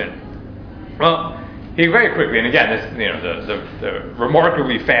perception? Well, he very quickly, and again, this the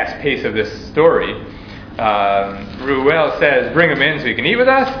remarkably fast pace of this story. Ruel says, "Bring him in so he can eat with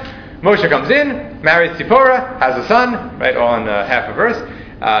us." Moshe comes in, marries Tzipporah, has a son, right, all in half a verse.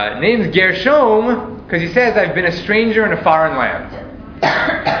 Names Gershom because he says, "I've been a stranger in a foreign land."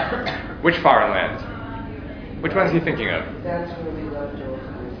 Which foreign land? Which one is he thinking of? That's where we love Joel.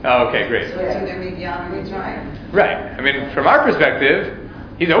 Oh, okay, great. So it's either Midian or Mitzrayim. Right. I mean, from our perspective,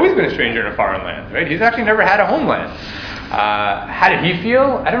 he's always been a stranger in a foreign land, right? He's actually never had a homeland. How did he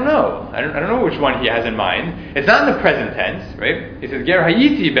feel? I don't know. I don't know which one he has in mind. It's not in the present tense, right? He says, "Ger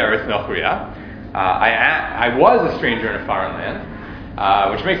hayiti be'eretz nochria." I was a stranger in a foreign land,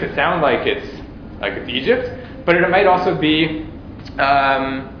 which makes it sound like it's Egypt, but it might also be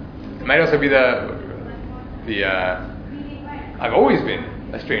I've always been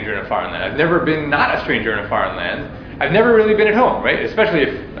a stranger in a foreign land. I've never been not a stranger in a foreign land. I've never really been at home, right? Especially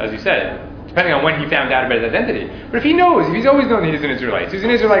if, as you said, depending on when he found out about his identity. But if he's always known that he's an Israelite. He's an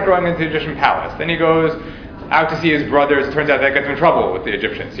Israelite growing into the Egyptian palace. Then he goes out to see his brothers. It turns out that gets him in trouble with the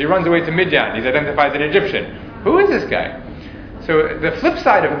Egyptians. He runs away to Midian. He's identified as an Egyptian. Who is this guy? So the flip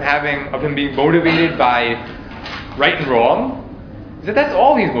side of him being motivated by right and wrong is that that's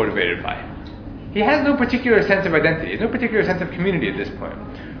all he's motivated by. He has no particular sense of identity. He has no particular sense of community at this point.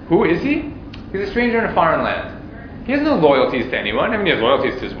 Who is he? He's a stranger in a foreign land. He has no loyalties to anyone. I mean, he has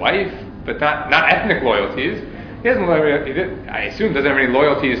loyalties to his wife, but not ethnic loyalties. He doesn't, I assume, doesn't have any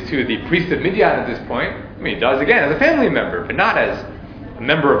loyalties to the priest of Midian at this point. I mean, he does, again, as a family member, but not as a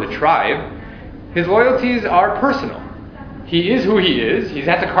member of the tribe. His loyalties are personal. He is who he is. He's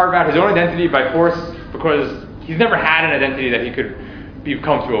had to carve out his own identity by force because he's never had an identity that he could be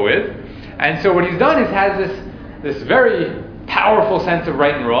comfortable with. And so what he's done is has this very powerful sense of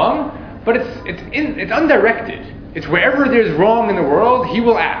right and wrong, but it's undirected. It's wherever there's wrong in the world, he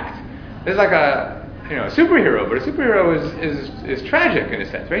will act. There's like a superhero, but a superhero is tragic in a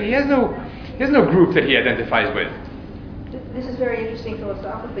sense, right? He has no group that he identifies with. This is very interesting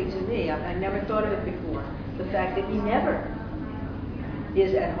philosophically to me. I never thought of it before. The fact that he never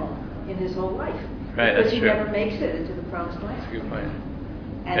is at home in his whole life. Right, because that's he true. never makes it into the promised land. That's a good point.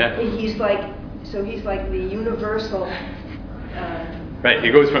 And he's like the universal. Right, he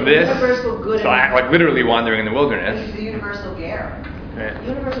goes from this universal good to like literally wandering in the wilderness. He's the universal Ger. Right.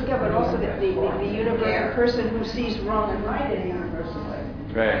 Universal God, but also the universal person who sees wrong and right in a universal way.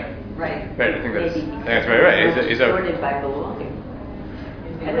 Right. Right. Right. I think that's very right. He's Distorted by belonging.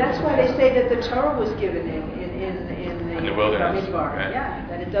 And that's why they say that the Torah was given in the wilderness. Bamidbar. Right. Yeah,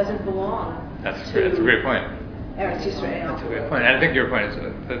 that it doesn't belong. That's a great point. Eretz Yisrael. That's a great point. And I think your point is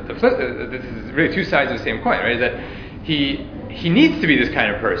the flip. This is really two sides of the same coin, right? Is that he needs to be this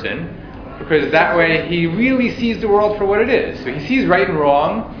kind of person because that way he really sees the world for what it is. So he sees right and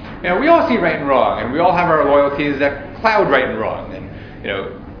wrong. We all see right and wrong, and we all have our loyalties that cloud right and wrong. And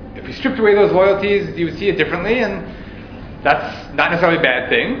if we stripped away those loyalties, you would see it differently, and that's not necessarily a bad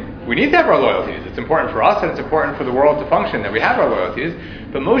thing. We need to have our loyalties. It's important for us, and it's important for the world to function that we have our loyalties.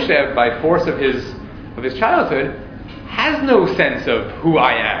 But Moshe, by force of his childhood, has no sense of who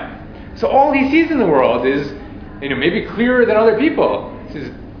I am. So all he sees in the world is, maybe clearer than other people. He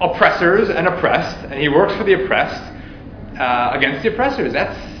sees oppressors and oppressed, and he works for the oppressed against the oppressors.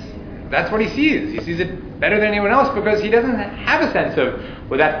 That's what he sees. He sees it better than anyone else because he doesn't have a sense of,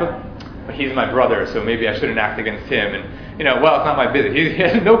 but he's my brother, so maybe I shouldn't act against him. And it's not my business. He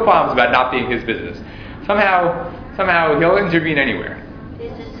has no qualms about not being his business. Somehow he'll intervene anywhere.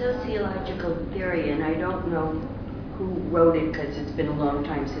 There's a sociological theory, and I don't know who wrote it because it's been a long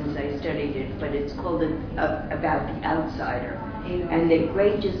time since I studied it, but it's called about the outsider. And that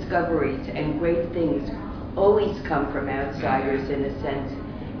great discoveries and great things always come from outsiders in a sense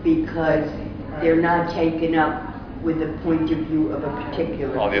because they're not taken up with the point of view of a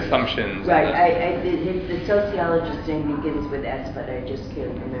particular... All the assumptions. Right. The sociologist's name begins with S, but I just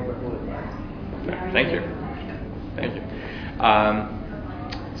can't remember who it was. Thank you.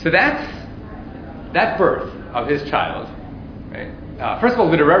 So that's birth. of his child, right? First of all,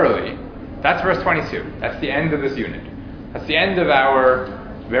 literarily, that's verse 22. That's the end of this unit. That's the end of our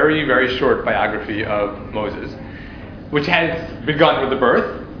very, very short biography of Moses, which has begun with the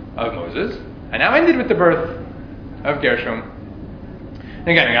birth of Moses, and now ended with the birth of Gershom. And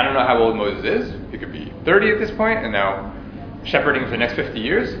again, I don't know how old Moses is. He could be 30 at this point, and now shepherding for the next 50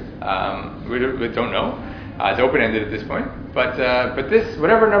 years. We don't know. It's open-ended at this point. But this,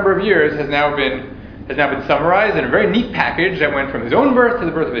 whatever number of years, has now been summarized in a very neat package that went from his own birth to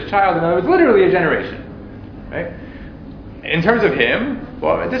the birth of his child, and it was literally a generation. Right? In terms of him,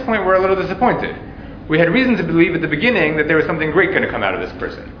 well, at this point we're a little disappointed. We had reason to believe at the beginning that there was something great going to come out of this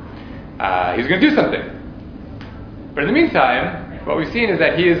person. He was going to do something. But in the meantime, what we've seen is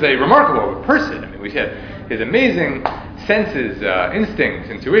that he is a remarkable person. I mean, we had his amazing senses, instincts,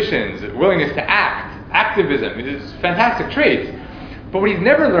 intuitions, willingness to act, activism, his fantastic traits. But what he's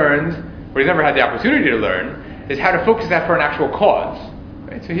never learned, what he's never had the opportunity to learn, is how to focus that for an actual cause.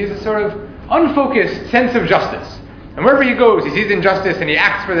 Right? So he has a sort of unfocused sense of justice. And wherever he goes, he sees injustice and he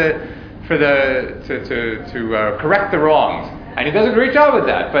acts to correct the wrongs. And he does a great job at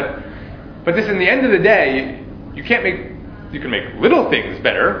that. But this, in the end of the day, you can make little things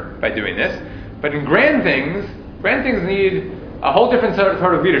better by doing this. But in grand things need a whole different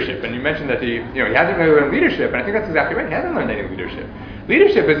sort of leadership. And you mentioned that he hasn't really learned leadership, and I think that's exactly right. He hasn't learned any leadership.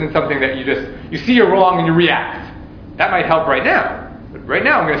 Leadership isn't something that you see you're wrong and you react. That might help right now. But right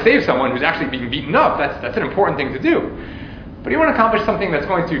now I'm going to save someone who's actually being beaten up. That's an important thing to do. But you want to accomplish something that's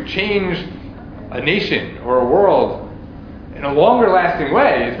going to change a nation or a world in a longer lasting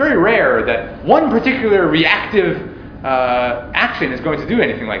way. It's very rare that one particular reactive action is going to do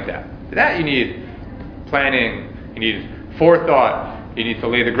anything like that. For that you need planning, you need forethought, you need to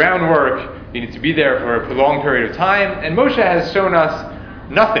lay the groundwork, you need to be there for a prolonged period of time. And Moshe has shown us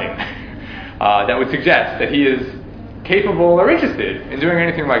nothing that would suggest that he is capable or interested in doing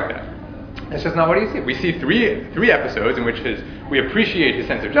anything like that. That's just not what he sees. We see three episodes in which we appreciate his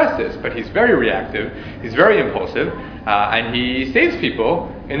sense of justice, but he's very reactive, he's very impulsive, and he saves people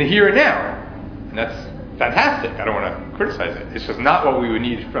in the here and now. And that's fantastic. I don't want to criticize it. It's just not what we would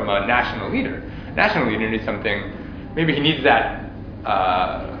need from a national leader. A national leader needs something, maybe he needs that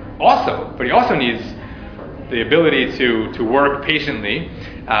also, but he also needs the ability to work patiently.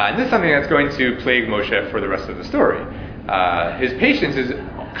 And this is something that's going to plague Moshe for the rest of the story. His patience is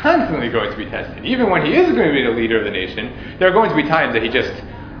constantly going to be tested. Even when he is going to be the leader of the nation, there are going to be times that he just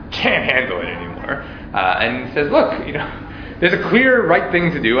can't handle it anymore. And he says, look, there's a clear right thing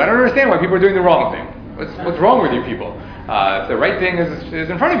to do. I don't understand why people are doing the wrong thing. What's wrong with you people? If the right thing is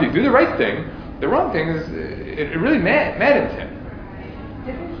in front of you, do the right thing. The wrong thing it really maddens him.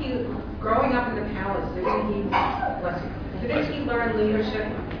 Didn't he, growing up in the palace, didn't he learn leadership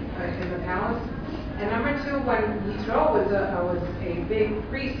in the palace? And number two, when Yisro was a big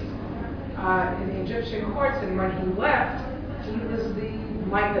priest in the Egyptian courts, and when he left, he was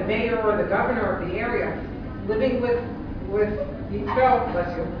like the mayor or the governor of the area, living with Yisro,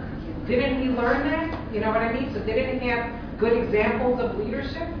 bless you. Didn't he learn that? You know what I mean? So didn't he have good examples of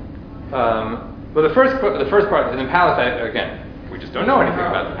leadership? Well, the first part in the palace, again, we just don't know anything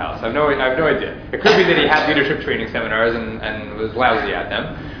about the palace. I have no idea. It could be that he had leadership training seminars and was lousy at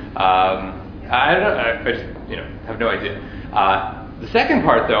them. I don't know. I just have no idea. The second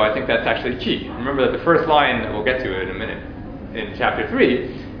part, though, I think that's actually key. Remember that the first line that we'll get to in a minute in chapter 3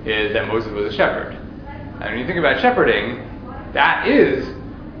 is that Moses was a shepherd. And when you think about shepherding, that is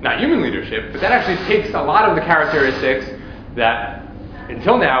not human leadership, but that actually takes a lot of the characteristics that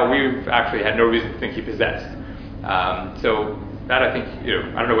until now we've actually had no reason to think he possessed. So that I think,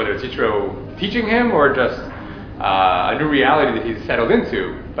 I don't know whether it's Yitro teaching him or just a new reality that he's settled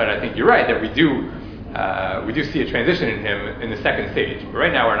into, but I think you're right that we do see a transition in him in the second stage. But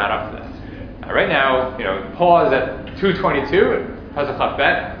right now we're not up to that. Right now, pause at 2:22, Pasuk Chaf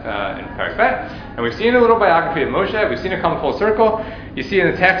Bet in Parak Bet, and we've seen a little biography of Moshe. We've seen it come full circle. You see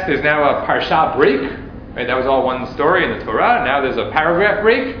in the text there's now a parsha break. Right, that was all one story in the Torah. Now there's a paragraph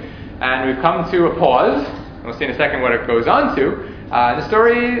break, and we've come to a pause. And we'll see in a second what it goes on to. The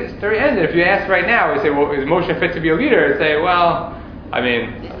story ends. If you ask right now, we say, well, is Moshe fit to be a leader? And say, well, I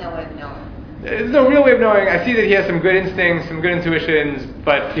mean, There's no way of knowing. There's no real way of knowing. I see that he has some good instincts, some good intuitions,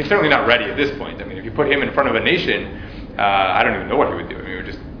 but he's certainly not ready at this point. I mean, if you put him in front of a nation, I don't even know what he would do. I mean, he would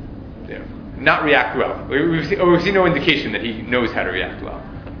just, not react well. We've seen no indication that he knows how to react well.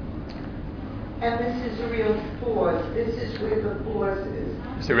 And this is a real pause. This is where the pause is.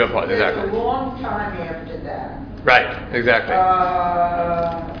 It's a real pause, exactly. There's a long time after that. Right, exactly.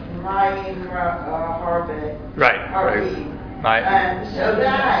 Mayim Harvey. Right. And so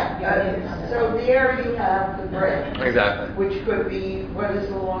that So there you have the break. Exactly. Which could be, what is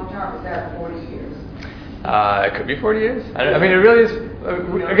a long time? Is that 40 years? It could be 40 years. I mean, it really is.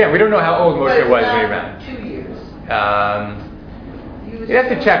 Again, we don't know how old Moshe was when he ran. 2 years. You have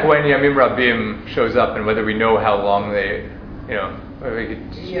to check when Yamim Rabim shows up and whether we know how long they, whether we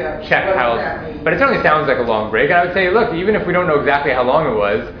could check what how. does that mean? But it certainly sounds like a long break. And I would say, look, even if we don't know exactly how long it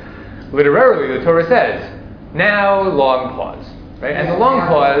was, literally the Torah says, now long pause, right? And the long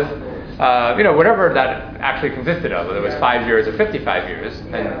pause, whatever that actually consisted of, whether it was 5 years or 55 years,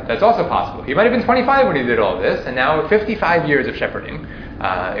 and that's also possible. He might have been 25 when he did all this, and now 55 years of shepherding,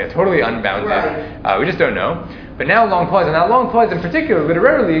 totally unbounded. Right. We just don't know. But now long pause, and that long pause in particular,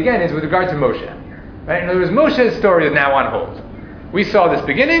 literally, again, is with regard to Moshe. Right? In other words, Moshe's story is now on hold. We saw this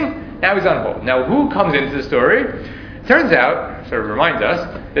beginning, now he's on hold. Now who comes into the story? Turns out, sort of reminds us,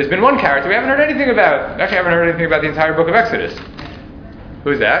 there's been one character we haven't heard anything about. Actually, I haven't heard anything about the entire book of Exodus.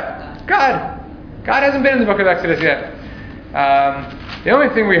 Who's that? God. God hasn't been in the book of Exodus yet. The only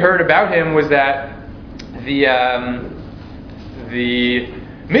thing we heard about him was that the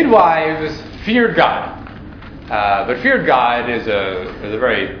midwives feared God. But feared God is a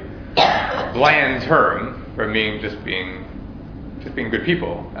very bland term for just being good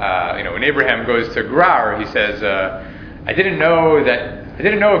people. When Abraham goes to Gerar, he says, I didn't know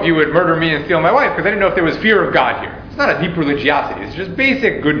if you would murder me and steal my wife, because I didn't know if there was fear of God here. It's not a deep religiosity, it's just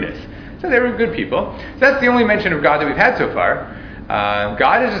basic goodness. So they were good people. So that's the only mention of God that we've had so far.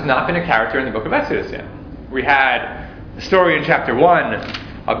 God has just not been a character in the book of Exodus yet. We had a story in chapter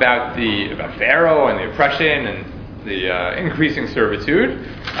 1 about Pharaoh and the oppression and the increasing servitude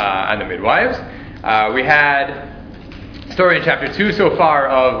and the midwives. We had a story in chapter 2 so far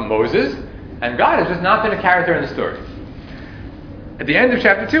of Moses, and God has just not been a character in the story. At the end of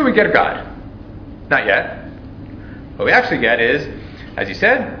chapter 2, we get a God. Not yet. What we actually get is, as you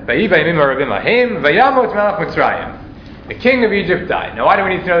said, the king of Egypt died. Now, why do we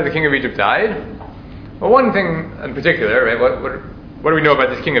need to know that the king of Egypt died? Well, one thing in particular, right? What do we know about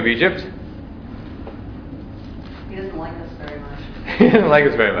this king of Egypt? He doesn't like us very much. He doesn't like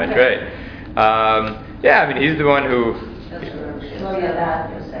us very much, right? He's the one who.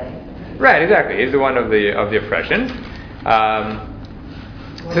 Right, exactly. He's the one of the oppression.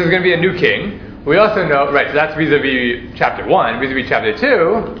 So there's going to be a new king. We also know, right? So that's vis-a-vis chapter 1. Vis-a-vis chapter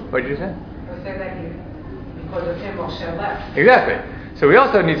 2, what did you say? I said that because of him, Moshe left. Exactly. So we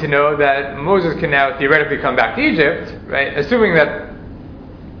also need to know that Moses can now theoretically come back to Egypt, right? Assuming that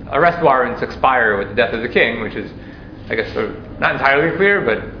arrest warrants expire with the death of the king, which is, I guess, sort of not entirely clear,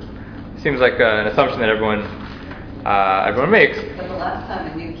 but seems like an assumption that everyone makes. But the last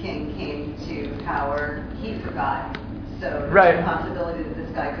time a new king came to power, he forgot. So right. There's a possibility that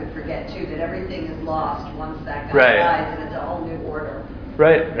this guy could forget too, that everything is lost once that guy dies and it's a whole new order.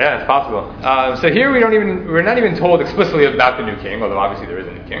 Right, yeah, it's possible. So here we're not even told explicitly about the new king, although obviously there is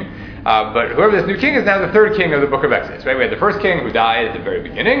a new king. But whoever this new king is now the third king of the book of Exodus, right? We had the first king who died at the very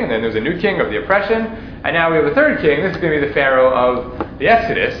beginning, and then there's a new king of the oppression, and now we have a third king. This is going to be the Pharaoh of the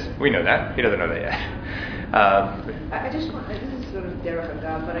Exodus. We know that. He doesn't know that yet. I just want, this is sort of derech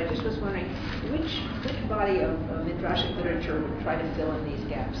agav, but I just was wondering, which body of Midrashic literature would try to fill in these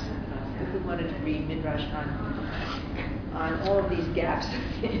gaps? If we wanted to read Midrash on all of these gaps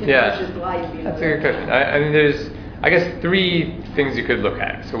in Moshe's life. That's a good question. There's, I guess, three things you could look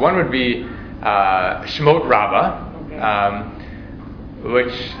at. So one would be Shemot Rabbah,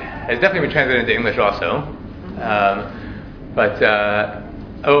 which has definitely been translated into English also.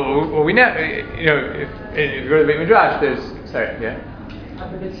 We now, if you go to the Beit Midrash, there's,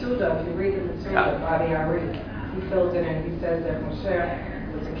 The Mitsuda, if you read the Mitsuda by the Ari, he fills in and he says that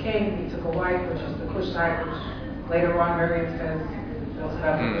Moshe was a king, he took a wife, which is the Cushite, which later on Miriam says, fills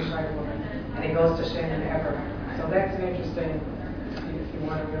about the Cushite woman, and he goes to Shem and Eber. So that's an interesting, if you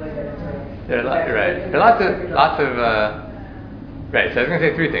want to really get into it. There are lots of right, so I was going to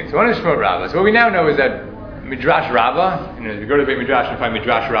say three things. So one is Shemot Rabbah. So what we now know is that Midrash Rabbah, if you go to the Beit Midrash and find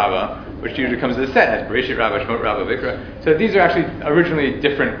Midrash Rabbah, which usually comes as a set, has Bereshit Rabbah, Shemot Rabbah, Vikra. So these are actually originally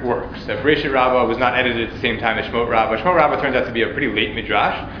different works. So Bereshit Rabbah was not edited at the same time as Shemot Rabbah. Shemot Rabbah turns out to be a pretty late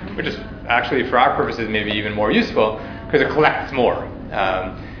Midrash, which is actually, for our purposes, maybe even more useful, because it collects more.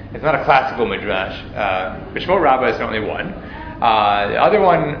 It's not a classical Midrash, but Shemot Rabbah is certainly one. The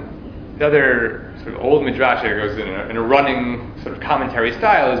other sort of old Midrash that goes in a running sort of commentary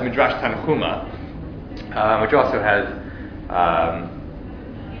style is Midrash Tanchuma, which also has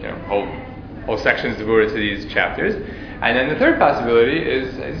whole sections devoted to these chapters. And then the third possibility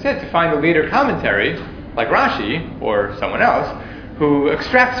is, as you said, to find a later commentary, like Rashi or someone else, who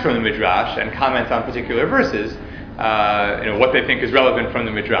extracts from the Midrash and comments on particular verses, what they think is relevant from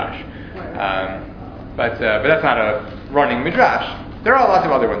the Midrash. But that's not a running midrash. There are lots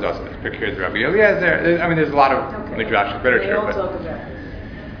of other ones also. Procured Rabbi Eliezer. I mean, there's a lot of midrashic literature. They all but talk about this.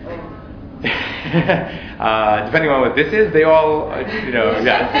 depending on what this is, they all,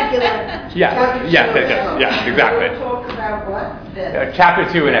 yes, exactly. We'll talk about what?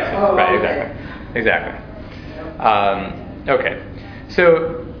 Chapter 2 in Exodus, Oh, right? okay. Exactly. Okay.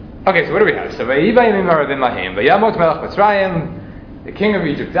 So what do we have? So Vayibayim Maravim Mahim, Vayamot Melech Mitzrayim, the king of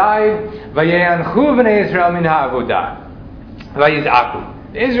Egypt died. Vayanchu b'nei Yisrael min ha'avodah.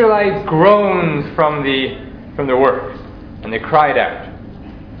 Vayiz'aku. The Israelites groaned from the work, and they cried out.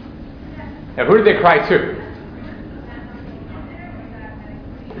 Now, who did they cry to?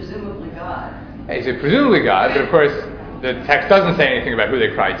 Presumably God. He said presumably God, but of course the text doesn't say anything about who they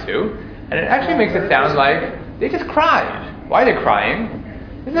cried to, and it actually makes it sound like they just cried. Why are they crying?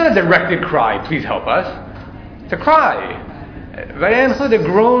 It's not a directed cry, please help us. It's a cry. They're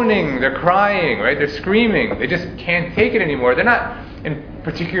groaning, they're crying, right? They're screaming. They just can't take it anymore. They're not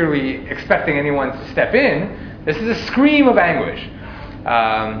particularly expecting anyone to step in. This is a scream of anguish.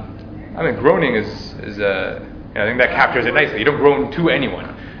 Groaning is I think that captures it nicely. You don't groan to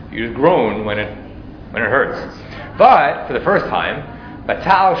anyone. You just groan when it hurts. But for the first time,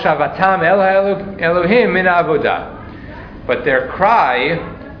 Batal Shavatam El Elohim Min Avodah. But their cry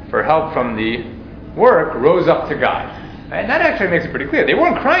for help from the work rose up to God. And that actually makes it pretty clear. They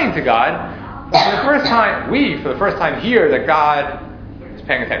weren't crying to God, but for the first time hear that God is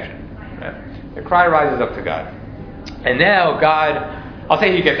paying attention. Right? The cry rises up to God. And now God, I'll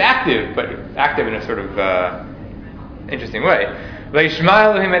say he gets active, but active in a sort of interesting way. Vayishma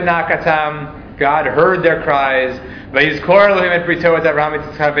Elohim et nakatam. God heard their cries. Vayizkor Elohim et brito et Avraham et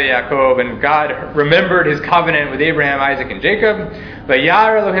Yitzchak et Yaakov. And God remembered his covenant with Abraham, Isaac, and Jacob.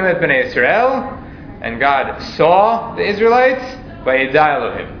 Vayar Elohim et bnei Yisrael. And God saw the Israelites. Vayidai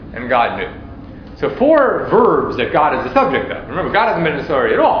Elohim. And God knew. So 4 verbs that God is the subject of. Remember, God hasn't been in the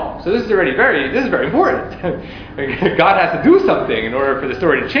story at all. So this is very important. God has to do something in order for the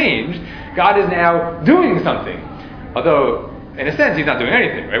story to change. God is now doing something. Although, in a sense, he's not doing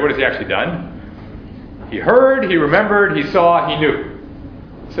anything, right? What has he actually done? He heard, he remembered, he saw, he knew.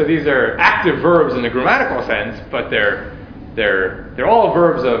 So these are active verbs in the grammatical sense, but they're all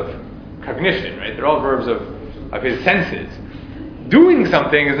verbs of cognition, right? They're all verbs of his senses. Doing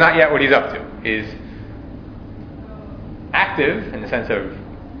something is not yet what he's up to. He's active in the sense of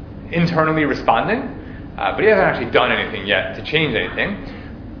internally responding, but he hasn't actually done anything yet to change anything.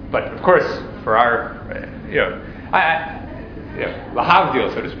 But of course, for our,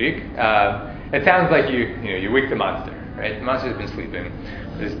 lahavdil, so to speak, it sounds like you wake the monster, right? The monster's been sleeping.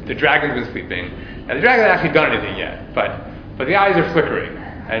 The dragon's been sleeping. Now the dragon hasn't actually done anything yet, but the eyes are flickering,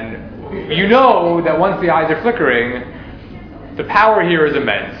 and you know that once the eyes are flickering, the power here is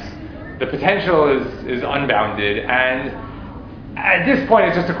immense. The potential is unbounded, and at this point,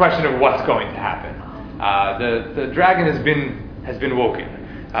 it's just a question of what's going to happen. The dragon has been woken,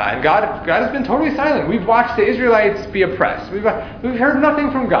 and God has been totally silent. We've watched the Israelites be oppressed. We've heard nothing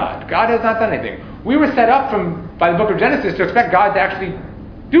from God. God has not done anything. We were set up by the book of Genesis to expect God to actually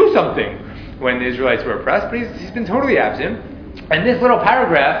do something when the Israelites were oppressed, but he's been totally absent. And this little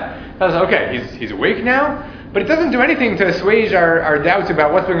paragraph tells us, okay, he's awake now. But it doesn't do anything to assuage our doubts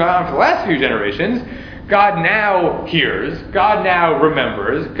about what's been going on for the last few generations. God now hears, God now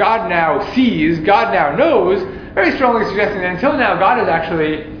remembers, God now sees, God now knows, very strongly suggesting that until now God has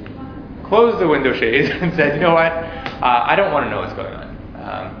actually closed the window shades and said, you know what, I don't want to know what's going on.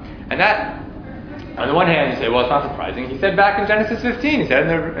 And that, on the one hand, you say, well, it's not surprising. He said back in Genesis 15, he said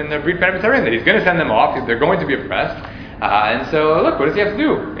in the Brit Benemitzarim that he's going to send them off because they're going to be oppressed. And so, look, what does he have to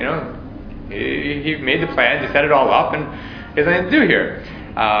do? He made the plans, he set it all up, and he has nothing to do here.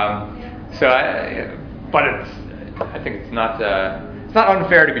 I think it's not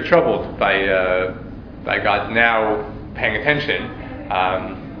unfair to be troubled by God's now paying attention.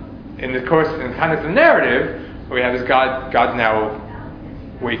 In the context of the narrative, what we have is God's now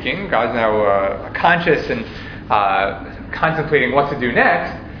waking, God's now conscious and contemplating what to do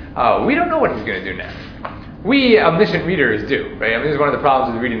next. We don't know what he's going to do next. We omniscient readers do, right? This is one of the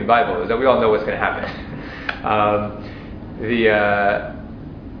problems with reading the Bible, is that we all know what's going to happen.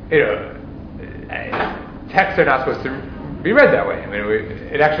 Texts are not supposed to be read that way.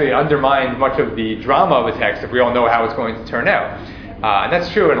 It actually undermines much of the drama of a text if we all know how it's going to turn out. And that's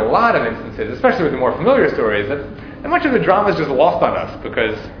true in a lot of instances, especially with the more familiar stories. That much of the drama is just lost on us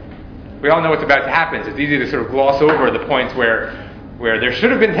because we all know what's about to happen. So it's easy to sort of gloss over the points where there should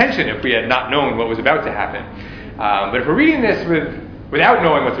have been tension if we had not known what was about to happen. But if we're reading this without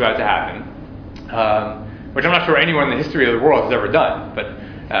knowing what's about to happen, which I'm not sure anyone in the history of the world has ever done, but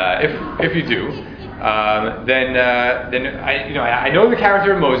if you do, then I know the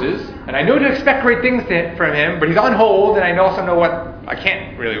character of Moses, and I know to expect great things from him, but he's on hold, and I also know what I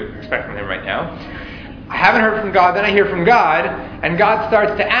can't really expect from him right now. I haven't heard from God, then I hear from God, and God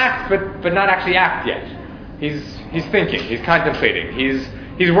starts to act, but not actually act yet. He's thinking, he's contemplating, he's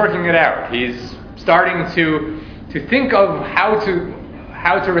working it out. He's starting to think of how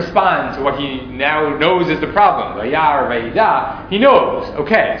to respond to what he now knows is the problem. Vayar, Vayida, he knows.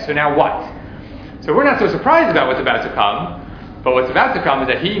 Okay, so now what? So we're not so surprised about what's about to come, but what's about to come is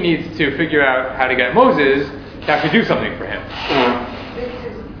that he needs to figure out how to get Moses to actually do something for him. This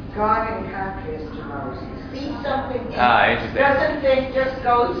is God in contrast to Moses. See something, interesting. doesn't think, just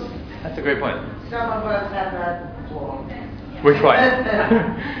goes. That's a great point. Some of us have that flaw. Which one?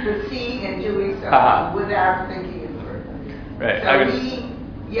 The seeing and doing something without thinking it through. Right.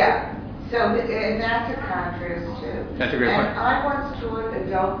 So and that's a contrast too. That's a great point. And I once taught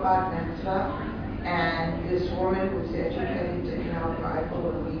adult bat mitzvah, and this woman was educated to know the Bible,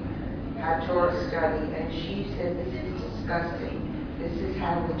 and we had Torah study, and she said, "This is disgusting. This is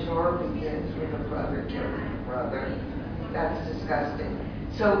how the Torah begins with a brother killing a brother. That's disgusting."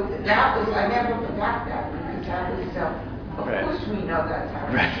 So that was, I never forgot that, because that was of course we know that's how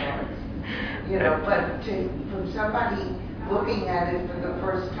it starts. But from somebody looking at it for the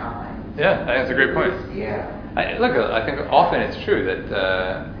first time. Yeah, that's a great point. Yeah. I think often it's true that,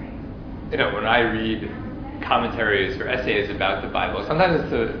 when I read commentaries or essays about the Bible, sometimes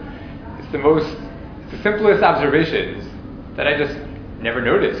it's the simplest observations that I just never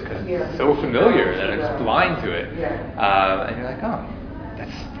noticed because it's so familiar that I'm just blind to it. Yeah. And you're like, oh,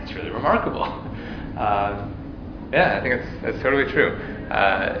 that's really remarkable. I think that's totally true.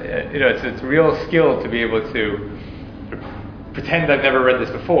 It's a real skill to be able to pretend I've never read this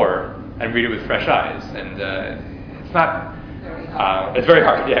before and read it with fresh eyes, and it's not. It's very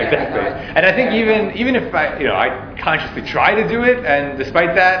hard. Yeah, exactly. And I think even if I consciously try to do it, and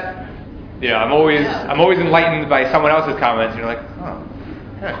despite that, I'm always enlightened by someone else's comments. And you're like, oh,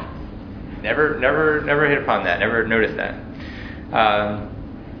 yeah, never hit upon that. Never noticed that.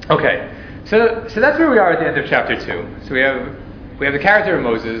 Okay, so that's where we are at the end of chapter 2. So we have the character of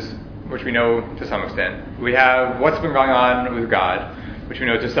Moses, which we know to some extent. We have what's been going on with God, which we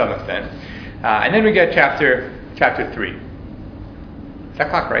know to some extent. And then we get chapter 3. Is that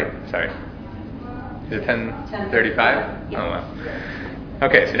clock right? Sorry. Is it 10:35? Yes. Oh, wow.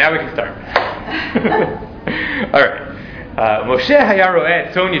 Okay, so now we can start. All right. Moshe haya ro'eh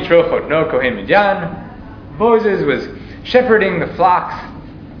et tzon Yitro chotno kohen Midyan. Moses was shepherding the flocks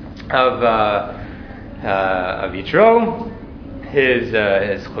of Yitro, his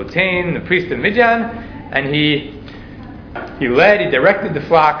chotain, the priest of Midian, and he directed the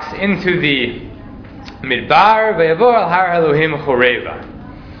flocks into the Midbar, Vayavor al Har Elohim Choreva.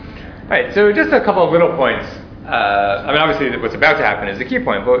 Right, so just a couple of little points. Obviously what's about to happen is the key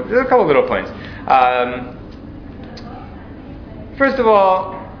point, but there's a couple of little points. First of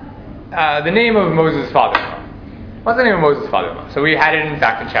all, the name of Moses' father-in-law. What's the name of Moses' father-in-law? So we had it in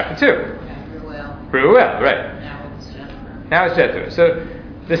fact in chapter 2. Reuel, right. Now it's Jethro. So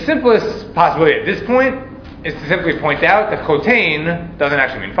the simplest possibility at this point is to simply point out that chotain doesn't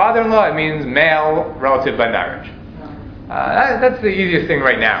actually mean father-in-law, it means male relative by marriage. That's the easiest thing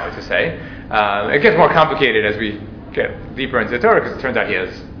right now to say. It gets more complicated as we get deeper into the Torah, because it turns out he has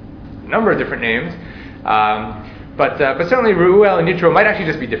a number of different names. But certainly Reuel and Yitro might actually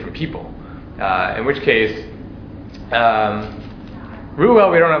just be different people. In which case, Reuel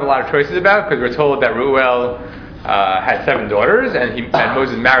we don't have a lot of choices about, because we're told that Reuel had 7 daughters, and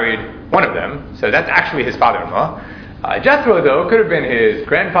Moses married one of them, so that's actually his father-in-law. Jethro, though, could have been his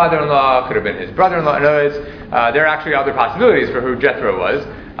grandfather-in-law, could have been his brother-in-law. In other words, there are actually other possibilities for who Jethro was.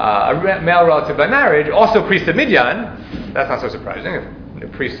 A male relative by marriage, also priest of Midian. That's not so surprising. If the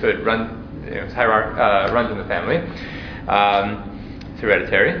priesthood runs in the family. It's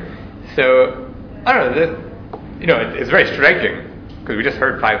hereditary. So, I don't know. It's very striking, because we just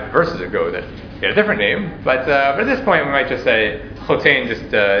heard 5 verses ago that he had a different name. But at this point, we might just say chotain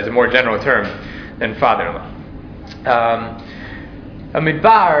just is a more general term than father-in-law. A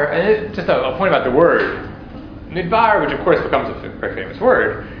midbar, and just a point about the word. Midbar, which of course becomes a very famous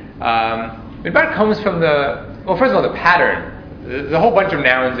word. Midbar comes from first of all, the pattern. There's a whole bunch of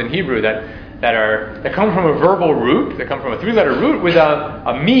nouns in Hebrew that come from a verbal root. They come from a 3-letter root with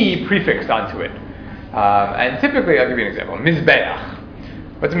a mi prefixed onto it. And typically, I'll give you an example. Mizbeach.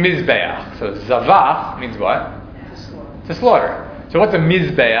 What's a mizbeach? So zavach means what? To slaughter. So what's a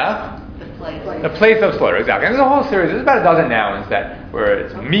mizbeach? The place of slaughter, exactly. And there's a whole series. There's about a dozen nouns where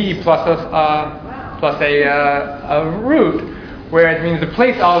it's mi plus a root, where it means the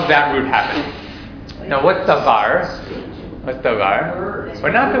place of that root happening. Now, what's davar? What's davar?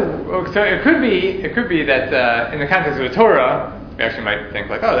 But not the. So it could be that in the context of the Torah, we actually might think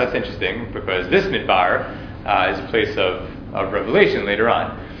like, oh, that's interesting because this midbar is a place of revelation later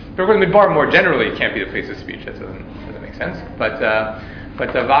on. But of course, midbar more generally can't be the place of speech. That doesn't make sense. But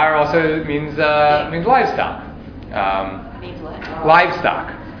davar also means livestock. Means what?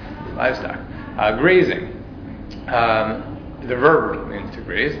 Livestock, grazing. The verb means to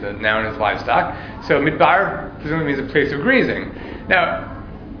graze. The noun is livestock. So midbar presumably means a place of grazing. Now,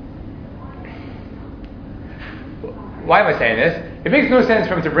 why am I saying this? It makes no sense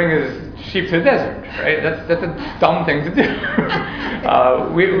for him to bring his sheep to the desert, right? That's a dumb thing to do.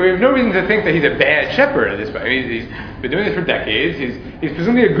 We have no reason to think that he's a bad shepherd at this point. I mean, he's been doing this for decades. He's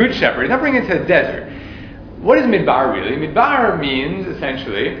presumably a good shepherd. He's not bringing it to the desert. What is midbar really? Midbar means,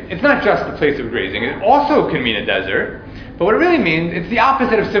 essentially, it's not just a place of grazing. It also can mean a desert. But what it really means, it's the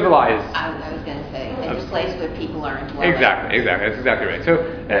opposite of civilized. I was going to say, it's a place where people aren't dwelling. Exactly. That's exactly right. So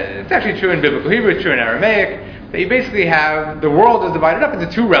it's actually true in biblical Hebrew, it's true in Aramaic, that you basically have, the world is divided up into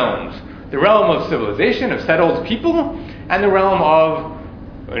two realms. The realm of civilization, of settled people, and the realm of,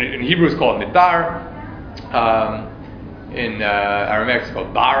 in Hebrew it's called midbar, in Aramaic it's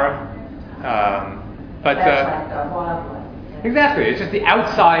called bara. Exactly, it's just the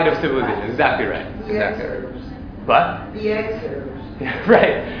outside of civilization. Exactly right. Exactly right. What? The exodus.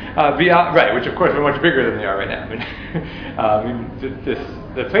 Right. Right, which of course are much bigger than they are right now.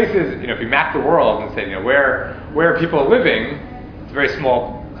 The places, if you map the world and say, where people are living, it's very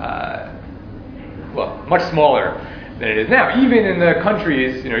small, much smaller than it is now. Even in the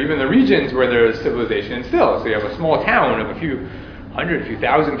countries, even the regions where there's civilization still. So you have a small town of a few hundred, a few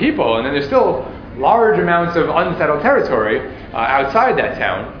thousand people, and then there's still large amounts of unsettled territory outside that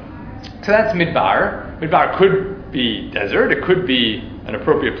town. So that's midbar. Midbar could be desert. It could be an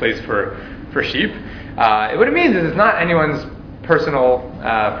appropriate place for sheep. What it means is it's not anyone's personal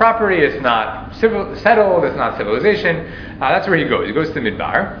property. It's not settled. It's not civilization. That's where he goes. He goes to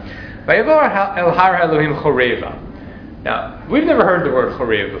midbar. Now, we've never heard the word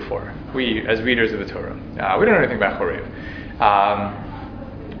chorev before. We, as readers of the Torah, we don't know anything about chorev.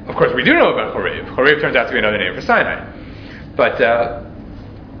 Of course, we do know about chorev. Chorev turns out to be another name for Sinai. But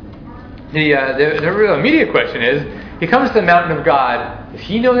the real immediate question is, he comes to the mountain of God. Does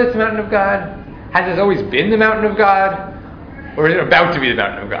he know that's the mountain of God? Has this always been the mountain of God? Or is it about to be the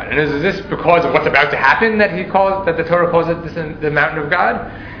mountain of God? And is this because of what's about to happen that the Torah calls it the mountain of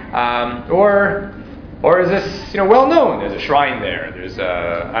God? Or is this well known? There's a shrine there. There's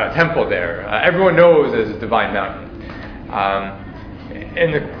a temple there. Everyone knows there's a divine mountain.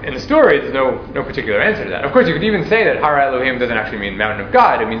 In the story, there's no particular answer to that. Of course, you could even say that Har Elohim doesn't actually mean mountain of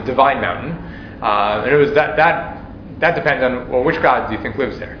God; it means divine mountain. And it was that depends on which God do you think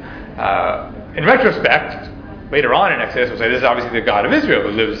lives there. In retrospect, later on in Exodus, we'll say this is obviously the God of Israel who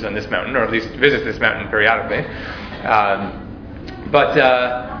lives on this mountain, or at least visits this mountain periodically. But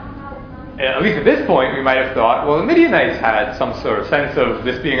at least at this point, we might have thought, well, the Midianites had some sort of sense of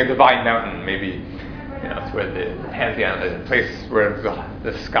this being a divine mountain, maybe. It's where the pantheon, the place where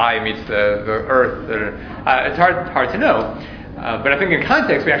the sky meets the earth. It's hard to know, but I think in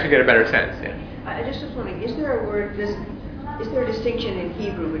context we actually get a better sense. Yeah. I just was wondering, is there a distinction in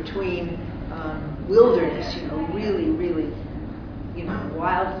Hebrew between wilderness, really, really,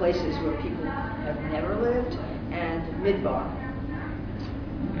 wild places where people have never lived, and midbar?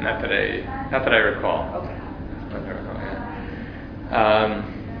 Not that I recall. Okay. Not that I recall. Yeah.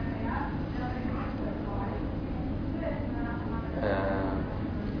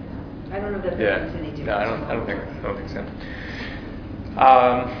 I don't know if that makes any difference. No, I don't think so.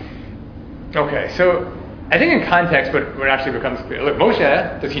 Okay, so I think in context, what actually becomes clear. Look,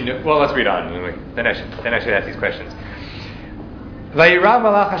 Moshe, does he know? Well, let's read on. Then I should ask these questions. Vayira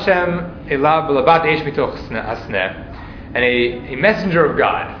malach Hashem elav b'labat eish mitoch hasneh, and a messenger of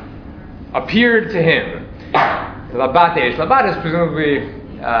God appeared to him. Labat eish. Labat is presumably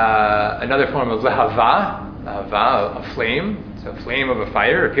another form of lehava, a flame. So a flame of a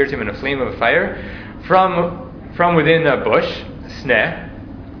fire, appeared to him in a flame of a fire, from within a bush, sneh,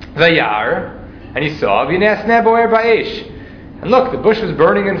 vayar, and he saw, v'nei sneh boer ba'esh, and look, the bush was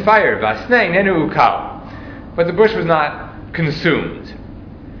burning in fire, v'asneh nenu ukal, but the bush was not consumed,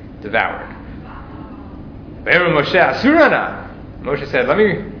 devoured. V'eru Moshe asurana, Moshe said, let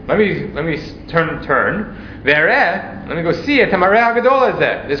me turn, ve'ereh, let me go see it, hamareh hagadol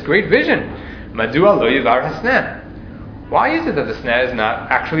hazeh, this great vision, madua lo yivar hasneh. Why is it that the sneh is not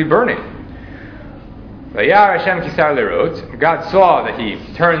actually burning? Vayar Hashem kisar lerot. God saw that he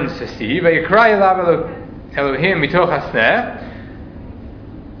turns to see. Vayikra elav Elohim mitoch hasneh.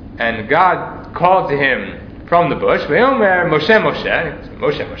 And God called to him from the bush, Ve'omer Moshe Moshe,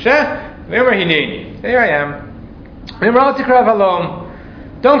 Moshe Moshe, Ve'omer Hineni. There I am. Ve'omer al tikrav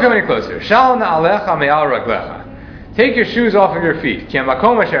halom. Don't come any closer. Shal na'alecha me'al raglecha. Take your shoes off of your feet. Ki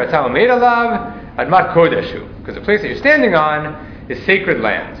hamakom asher ata omed alav admat kodeshu. Because the place that you're standing on is sacred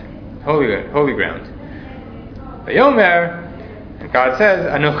land, holy ground. Ve'omer, and God says,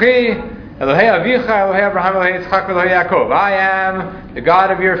 Anochi Elohei Avicha, Elohei Abraham, Elohei Yitzchak, Elohei Yaakov. I am the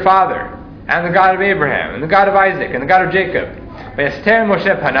God of your father, and the God of Abraham, and the God of Isaac, and the God of Jacob. Ve'ester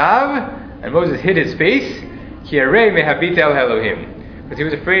Moshe panav, and Moses hid his face, ki arei mehabit el Elohim, because he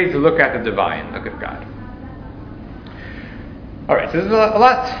was afraid to look at the divine, look at God. All right, so there's a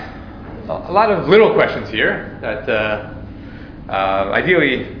lot of little questions here that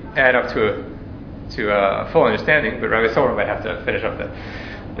ideally add up to a full understanding, but Rabbi Silber might have to finish up that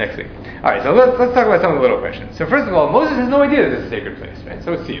next week. All right, so let's talk about some of the little questions. So first of all, Moses has no idea that this is a sacred place, right?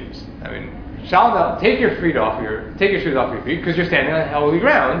 So it seems. I mean, take your shoes off your feet because you're standing on holy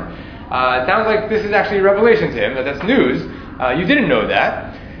ground. It sounds like this is actually a revelation to him. That's news. You didn't know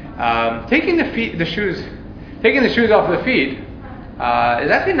that. Taking the shoes off the feet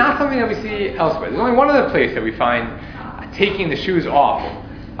is actually not something that we see elsewhere. There's only one other place that we find taking the shoes off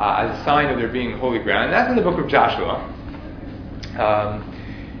as a sign of there being holy ground, and that's in the book of Joshua.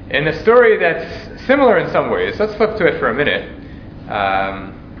 In a story that's similar in some ways. Let's flip to it for a minute,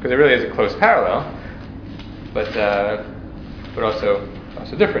 because it really is a close parallel, but also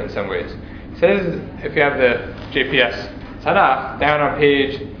different in some ways. It says, if you have the JPS Tanakh, down on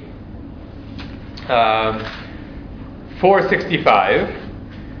page 465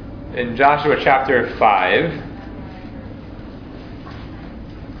 in Joshua chapter 5,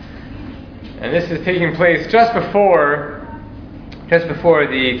 and this is taking place just before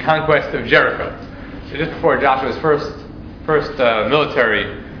the conquest of Jericho. So just before Joshua's first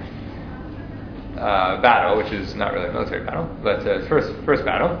military battle, which is not really a military battle, but his first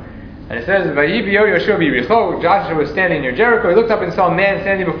battle. And it says, Joshua was standing near Jericho. He looked up and saw a man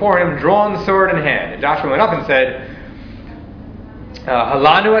standing before him, drawn sword in hand. And Joshua went up and said,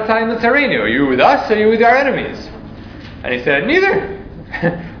 Halanu atayim l'tzarenu. Are you with us or are you with our enemies? And he said, neither.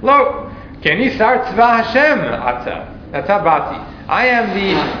 Lo, keni sar tzva Hashem ata bati. I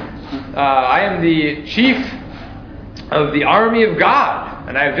am the chief of the army of God,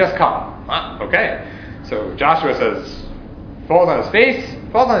 and I have just come. Okay. So Joshua says, falls on his face.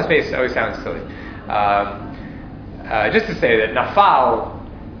 Falls on his face always sounds silly. Just to say that nafal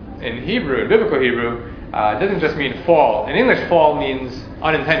in Hebrew, in biblical Hebrew, doesn't just mean fall. In English, fall means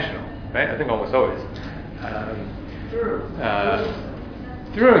unintentional, right? I think almost always.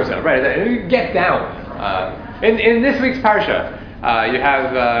 Through himself, right? Get down. In this week's parsha, you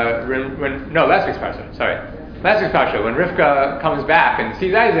have last week's parsha. Sorry, last week's parsha when Rivka comes back and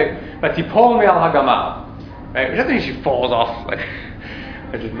sees Isaac, but tipol me'al hagamal, right? Which doesn't mean she falls off, like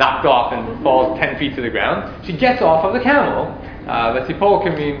just knocked off and falls 10 feet to the ground. She gets off of the camel. But tipol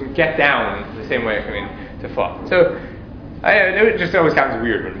can mean get down the same way it can mean to fall. So it just always sounds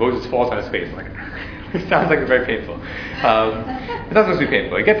weird when Moses falls on his face. Like it sounds like it's very painful. It's not supposed to be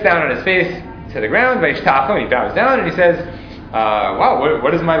painful. He gets down on his face to the ground, and he bows down and he says, wow,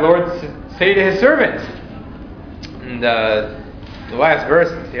 what does my Lord say to his servant? And the last verse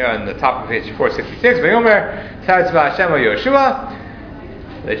here on the top of page 466, Vayomer Tzva Hashem Yoshua,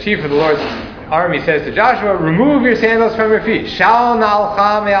 the chief of the Lord's army says to Joshua, remove your sandals from your feet. Shal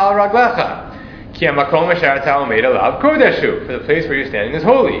na'alcha me'al raglecha. Ki hamakom asher ata omed alav kodeshu. For the place where you're standing is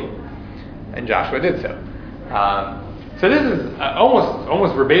holy. And Joshua did so. So this is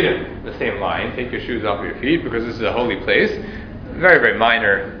almost verbatim the same line. Take your shoes off your feet because this is a holy place. Very, very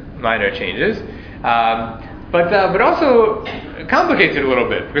minor changes. But also complicates it a little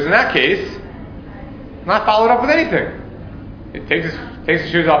bit because in that case, not followed up with anything. It takes his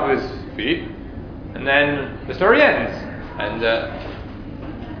shoes off of his feet, and then the story ends, and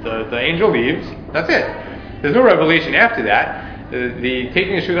the angel leaves. That's it. There's no revelation after that. The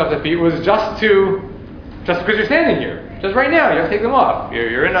taking the shoes off the feet was just because you're standing here, just right now. You have to take them off.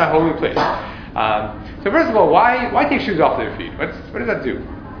 You're in a holy place. So first of all, why take shoes off their feet? What does that do?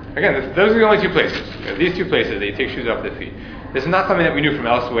 Again, those are the only two places. These two places they take shoes off their feet. This is not something that we knew from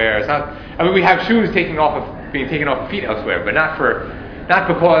elsewhere. It's not. I mean, we have shoes being taken off of feet elsewhere, but not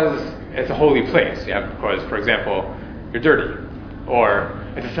because it's a holy place. Yeah, because, for example, you're dirty, or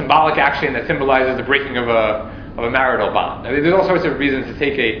it's a symbolic action that symbolizes the breaking of a marital bond. I mean, there's all sorts of reasons to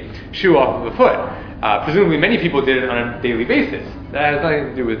take a shoe off of a foot. Presumably, many people did it on a daily basis. That has nothing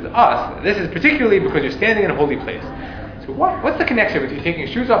to do with us. This is particularly because you're standing in a holy place. So, what's the connection between taking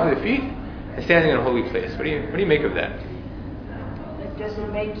shoes off of the feet and standing in a holy place? What do you make of that? does it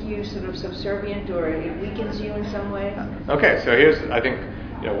make you sort of subservient, or it weakens you in some way? Okay, so here's, I think,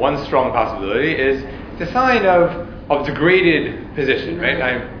 one strong possibility is it's a sign of degraded position,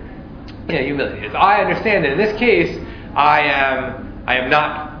 right? Humility. I understand that in this case, I am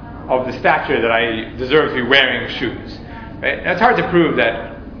not of the stature that I deserve to be wearing shoes. Right? And it's hard to prove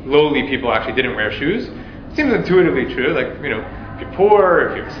that lowly people actually didn't wear shoes. It seems intuitively true, like, if you're poor,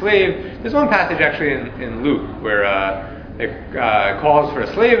 if you're a slave. There's one passage actually in Luke where it calls for a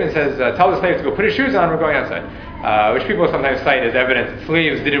slave and says, tell the slave to go put his shoes on, we're going outside. Which people sometimes cite as evidence that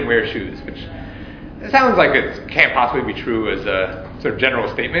slaves didn't wear shoes, which it sounds like it can't possibly be true as a sort of general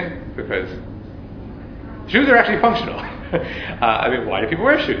statement, because shoes are actually functional. Why do people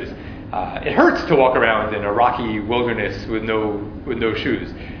wear shoes? It hurts to walk around in a rocky wilderness with no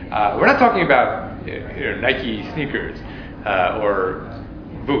shoes. We're not talking about Nike sneakers or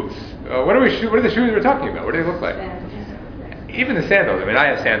boots. What are the shoes we're talking about? What do they look like? Even the sandals. I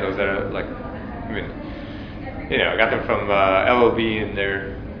have sandals that are like, I got them from LLB, and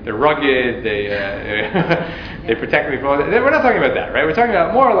they're rugged. They protect me from. We're not talking about that, right? We're talking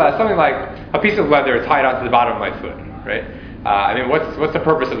about more or less something like a piece of leather tied onto the bottom of my foot, right? What's the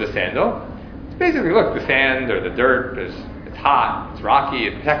purpose of the sandal? It's basically, look, the sand or the dirt it's hot, it's rocky,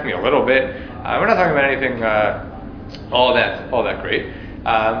 it protects me a little bit. We're not talking about anything all that great.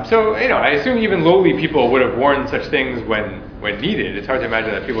 I assume even lowly people would have worn such things when needed. It's hard to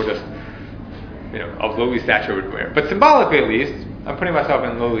imagine that people just of lowly stature would wear. But symbolically, at least, I'm putting myself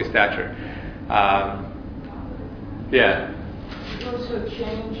in lowly stature. Yeah. Also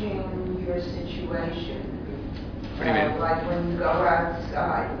changing your situation. What do you mean? Like when you go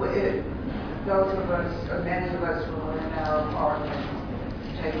outside, those of us, or many of us, will in our apartments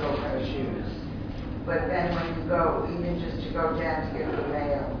take off our shoes. But then when you go, even just to go down to get the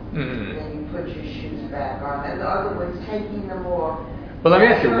mail, then you put your shoes back on. In other words, taking them off. Well, let me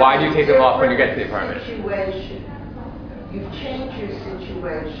ask you, why do you take them off when you get to the apartment? Situation. You've changed your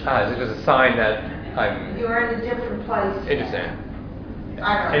situation. Is it just a sign that You're in a different place. Interesting. I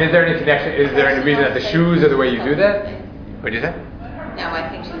don't know. And is there any connection? Is there any reason that the shoes are the way you do that? What did you say? No, I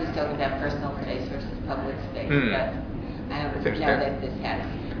think she was talking about personal space versus public space, but I don't That's know that this has I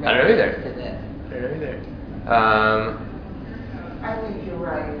don't know either. relevance to this. I don't know either. I think you're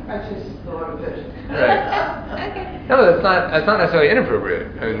right. I just thought of it. Right. Okay. No, that's not necessarily inappropriate.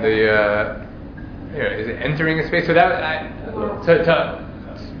 Is it entering a space? So that Or for if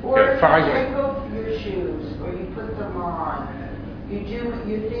you argument. take off your shoes or you put them on,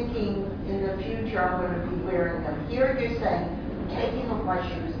 you're thinking in the future I'm going to be wearing them. Here you're saying, I'm taking off my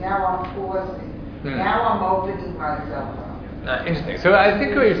shoes, now I'm pausing, now I'm opening myself up. Interesting. So I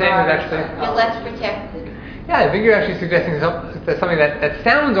think what you're saying is actually. You're less protected. Yeah, I think you're actually suggesting something that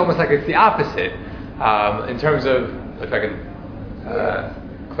sounds almost like it's the opposite in terms of, if I can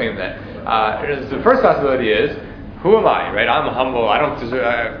claim that. The first possibility is, who am I, right? I'm humble. I'm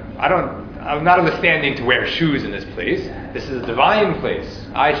not of the standing to wear shoes in this place. This is a divine place.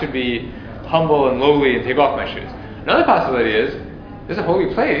 I should be humble and lowly and take off my shoes. Another possibility is, this is a holy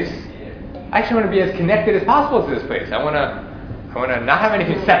place. I actually want to be as connected as possible to this place. I want to not have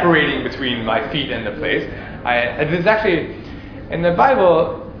anything separating between my feet and the place. There's actually, in the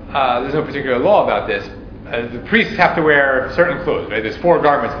Bible, there's no particular law about this. The priests have to wear certain clothes, right? There's 4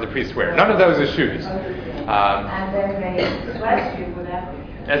 garments that the priests wear. None of those are shoes. And then they bless you with that.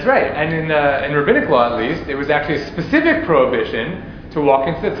 That's right. And in rabbinic law, at least, it was actually a specific prohibition to walk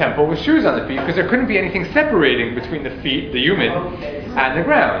into the temple with shoes on the feet, because there couldn't be anything separating between the feet, the human, and the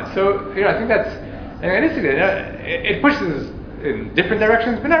ground. So, I think it pushes in different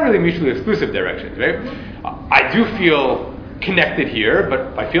directions, but not really mutually exclusive directions, right? I do feel connected here,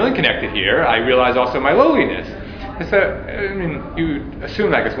 but by feeling connected here, I realize also my lowliness. So, you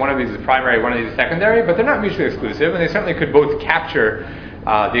assume, I guess, one of these is primary, one of these is secondary, but they're not mutually exclusive, and they certainly could both capture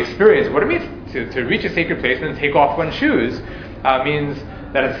the experience. What it means to reach a sacred place and then take off one's shoes means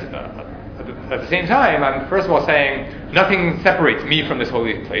that it's, at the same time, I'm first of all saying nothing separates me from this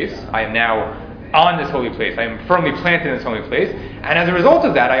holy place. I am now on this holy place. I am firmly planted in this holy place, and as a result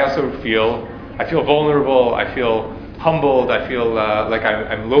of that, I also feel vulnerable. I feel humbled. I feel like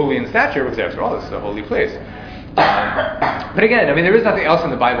I'm lowly in stature, because after all, this is a holy place. But again, there is nothing else in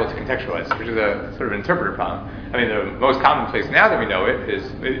the Bible to contextualize, which is a sort of interpreter problem. The most common place now that we know it is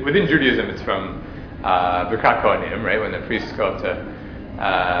within Judaism. It's from Birkat Kohanim, right? When the priests go up to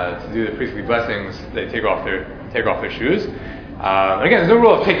do the priestly blessings, they take off their shoes. And again, there's no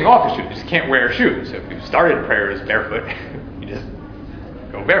rule of taking off the shoes. You just can't wear shoes. So if you started prayers barefoot, you just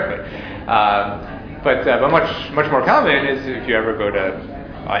go barefoot. But much more common is if you ever go to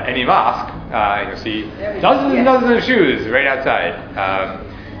any mosque, you'll see dozens and dozens of shoes right outside,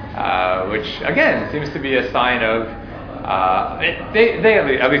 which again seems to be a sign of,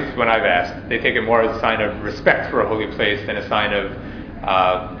 they at least when I've asked, they take it more as a sign of respect for a holy place than a sign of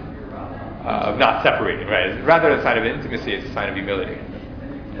not separating, right? Rather than a sign of intimacy, it's a sign of humility.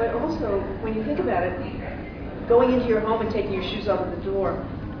 But also, when you think about it, going into your home and taking your shoes off at the door,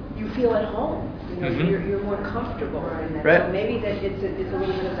 you feel at home. You know, you're more comfortable in that. Right. So maybe that it's a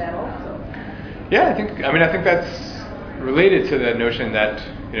little bit of that also. Yeah, I think that's related to the notion that,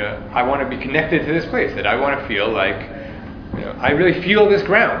 I want to be connected to this place, that I want to feel like, I really feel this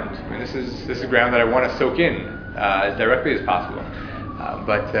ground. I mean, this is ground that I want to soak in as directly as possible.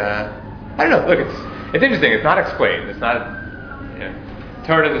 But I don't know. Look, it's interesting. It's not explained. It's not.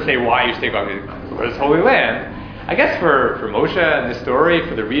 Torah doesn't say why you stay by this holy land. I guess for Moshe and this story,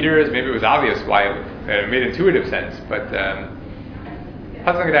 for the readers, maybe it was obvious why it made intuitive sense. But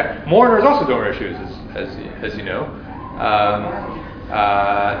something like that. Mourners also don't wear shoes, as you know.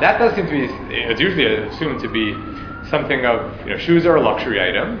 That does seem to be. It's usually assumed to be something of, shoes are a luxury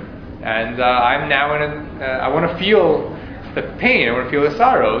item, and I'm now I want to feel the pain. I want to feel the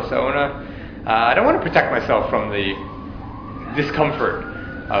sorrow. So I don't want to protect myself from the discomfort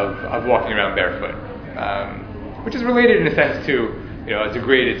of walking around barefoot, which is related in a sense to a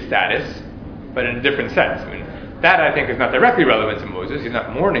degraded status, but in a different sense. I mean, that I think is not directly relevant to Moses. He's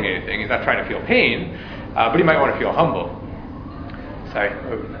not mourning anything. He's not trying to feel pain, but he might want to feel humble. Sorry.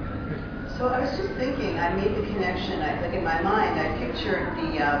 So I was just thinking, I made the connection, in my mind, I pictured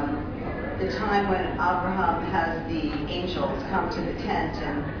the time when Abraham has the angels come to the tent,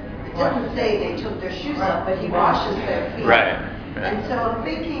 and it doesn't say they took their shoes off, but he washes their feet. Right. And so I'm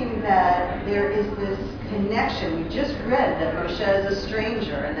thinking that there is this connection. We just read that Moshe is a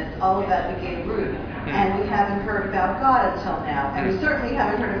stranger, and it's all about the gay root. And we haven't heard about God until now, and we certainly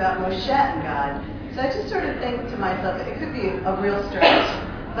haven't heard about Moshe and God. So I just sort of think to myself, it could be a real stretch,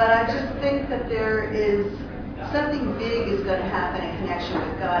 but I just think that there is something big is going to happen in connection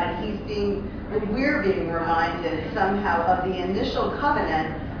with God, and we're being reminded somehow of the initial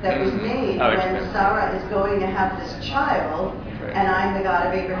covenant that was made when Sarah is going to have this child, and I'm the God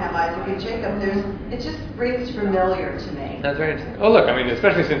of Abraham, Isaac, and Jacob. It just rings familiar to me. That's very interesting. Oh, look, I mean,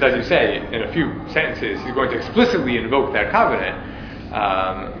 especially since, as you say, in a few sentences, he's going to explicitly invoke that covenant.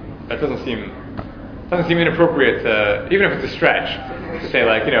 That doesn't seem inappropriate, even if it's a stretch, to say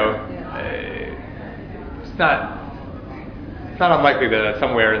it's not unlikely that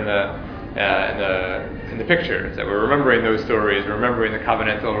somewhere in the pictures that we're remembering those stories, remembering the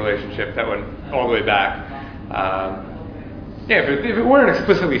covenantal relationship that went all the way back. If it weren't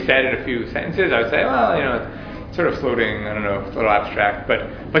explicitly said in a few sentences, I would say, well, it's sort of floating. I don't know, it's a little abstract, but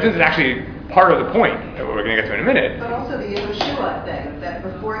since it's actually part of the point that we're going to get to in a minute. But also the Yehoshua thing, that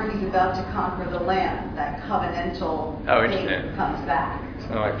before he's about to conquer the land, that covenantal thing comes back.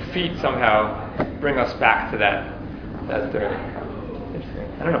 So feet somehow bring us back to that story. Interesting.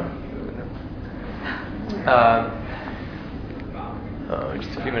 I don't know.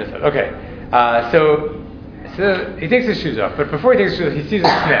 Just a few minutes left. Okay. So he takes his shoes off, but before he takes his shoes off, he sees a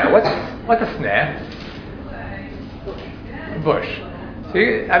snare. What's a snare? A bush. So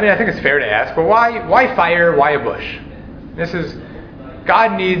I think it's fair to ask, well, why fire? Why a bush?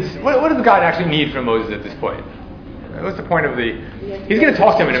 God needs. What does God actually need from Moses at this point? What's the point of He's going to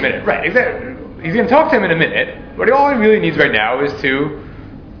talk to him in a minute, right? Exactly. He's going to talk to him in a minute, but all he really needs right now is to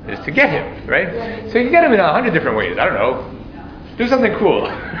get him, right? So you can get him in 100 different ways. I don't know. Do something cool.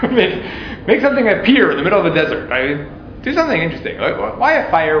 Make something appear in the middle of the desert. Right? Do something interesting. Why a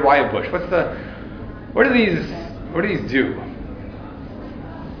fire? Why a bush? What do these do?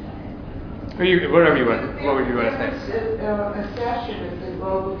 What would you want to say? A session of the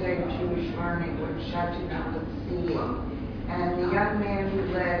Global Day of Jewish Learning, which had to do with seeing, and the young man who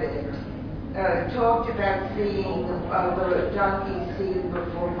led it talked about seeing the donkey seeing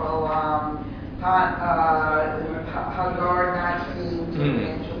before Balaam, Hagar not seeing the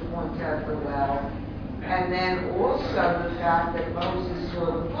angel point out the well, and then also the fact that Moses saw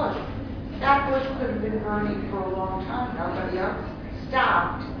the bush. That bush could have been burning for a long time. Nobody else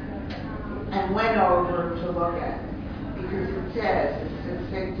stopped and went over to look at it. Because it says, it's a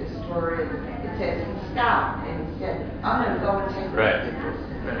succinct historian, it says he stopped and he said, I'm going to go and take a look at this.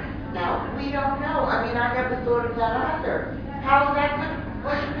 Right. Now, we don't know. I never thought of that either. How is that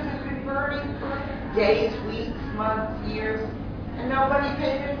bush could have been burning for days, weeks, months, years, and nobody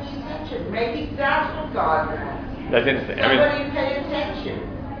paid any attention? Maybe that's what God wants. That's interesting. Nobody paid attention.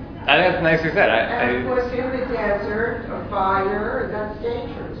 I think that's nicely said. And of course, in the desert, a fire, that's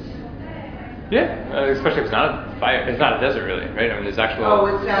dangerous. Yeah, especially if it's not a fire. It's not a desert, really, right? I mean, there's actual. Oh,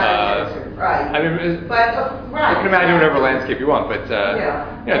 it's not a desert, right. I mean, But, right. you can imagine whatever landscape you want, but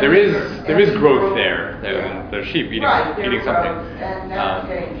there is growth there. I mean, there's sheep eating something. And that's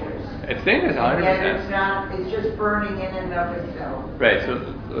dangerous. It's dangerous, 100%. And it's not. It's just burning in and of itself. Right. So,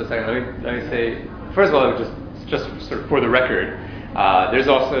 a second. Let me say. First of all, just sort of for the record, there's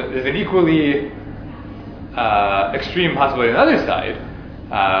an equally extreme possibility on the other side,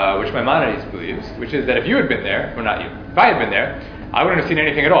 which Maimonides believes, which is that if you had been there, well, not you, if I had been there, I wouldn't have seen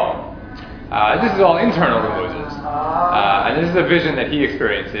anything at all. This is all internal to Moses, and this is a vision that he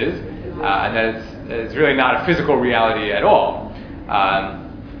experiences, and that it's really not a physical reality at all.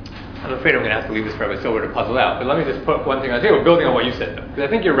 I'm afraid I'm going to have to leave this for Rabbi Silber to puzzle out, but let me just put one thing on the table, building on what you said, though, because I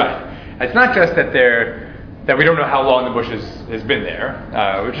think you're right. It's not just that we don't know how long the bush has been there,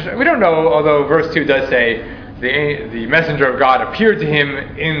 which we don't know, although verse 2 does say the messenger of God appeared to him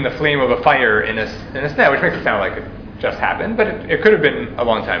in the flame of a fire in a snow, which makes it sound like it just happened, but it could have been a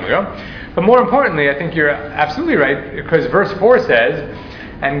long time ago. But more importantly, I think you're absolutely right, because verse 4 says,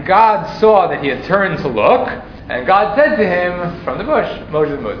 and God saw that he had turned to look, and God said to him from the bush,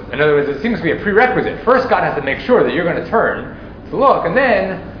 Moses. In other words, it seems to be a prerequisite. First, God has to make sure that you're going to turn to look, and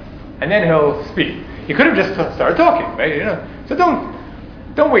then he'll speak. He could have just started talking, right? So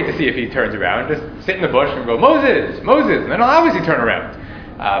don't wait to see if he turns around. Just sit in the bush and go, Moses, and then he'll obviously turn around.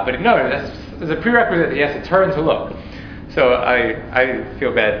 But no, there's a prerequisite that he has to turn to look. So I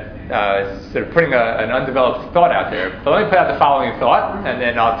feel bad sort of putting an undeveloped thought out there. But let me put out the following thought, and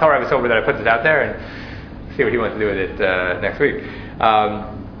then I'll tell Rabbi Silber that I put this out there and see what he wants to do with it next week.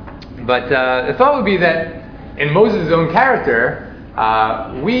 But the thought would be that in Moses' own character,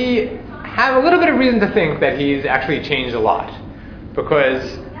 we have a little bit of reason to think that he's actually changed a lot,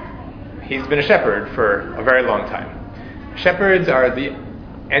 because he's been a shepherd for a very long time. Shepherds are the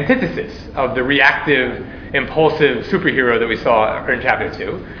antithesis of the reactive, impulsive superhero that we saw in chapter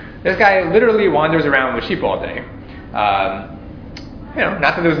 2. This guy literally wanders around with sheep all day. Not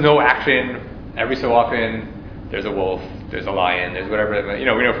that there's no action. Every so often, there's a wolf, there's a lion, there's whatever. We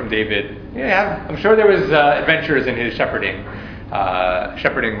know from David. Yeah, I'm sure there was adventures in his shepherding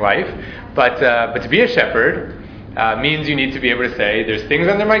life. But to be a shepherd means you need to be able to say, there's things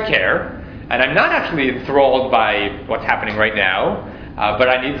under my care, and I'm not actually enthralled by what's happening right now, but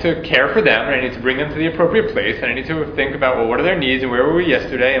I need to care for them, and I need to bring them to the appropriate place, and I need to think about, well, what are their needs, and where were we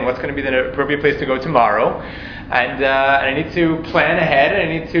yesterday, and what's going to be the appropriate place to go tomorrow, and I need to plan ahead, and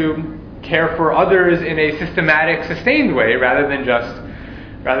I need to care for others in a systematic, sustained way, rather than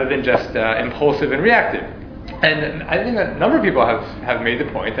just impulsive and reactive. And I think that a number of people have made the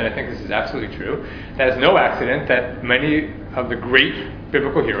point, and I think this is absolutely true, that it's no accident that many of the great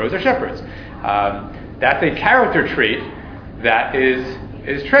biblical heroes are shepherds. That's a character trait that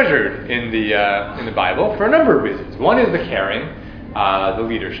is treasured in the Bible for a number of reasons. One is the caring, the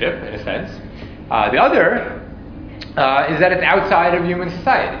leadership, in a sense. The other is that it's outside of human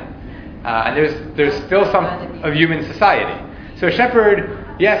society. And there's still some of human society. So a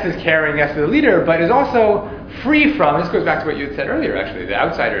shepherd, yes, is caring, yes, is a leader, but is also free from, this goes back to what you had said earlier, actually, the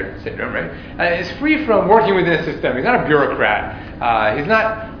outsider syndrome, right? Is free from working within a system. He's not a bureaucrat. He's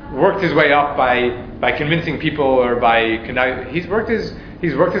not worked his way up by convincing people or he's worked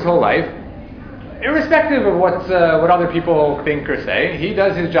his whole life, irrespective of what other people think or say. He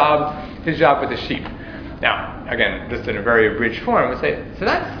does his job with the sheep. Now, again, just in a very abridged form, we say, so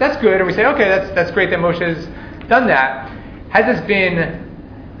that's good, and we say, okay, that's great that Moshe's done that.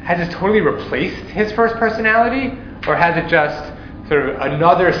 Has this totally replaced his first personality, or has it just sort of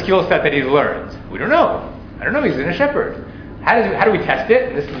another skill set that he's learned? We don't know. I don't know. He's been a shepherd. How do we test it?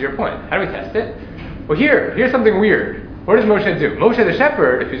 And this is your point. How do we test it? Well, here's something weird. What does Moshe do? Moshe the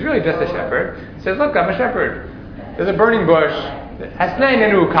shepherd, if he's really just a shepherd, says, look, I'm a shepherd. There's a burning bush.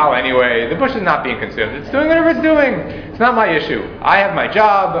 Anyway, the bush is not being consumed. It's doing whatever it's doing. It's not my issue. I have my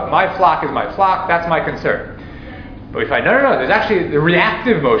job. My flock is my flock. That's my concern. But we find, no, there's actually, the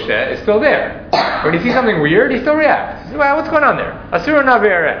reactive Moshe is still there. When he sees something weird, he still reacts. He says, well, what's going on there? Asura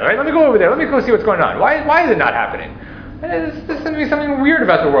Navir, right? Let me go over there. Let me go see what's going on. Why is it not happening? There's something weird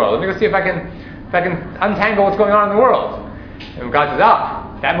about the world. Let me go see if I can untangle what's going on in the world. And God says,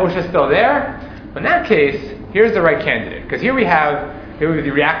 that Moshe is still there? In that case, here's the right candidate. Because here we have the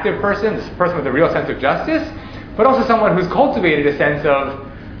reactive person, this person with a real sense of justice, but also someone who's cultivated a sense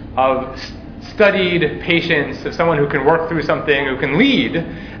of studied patience, of someone who can work through something, who can lead.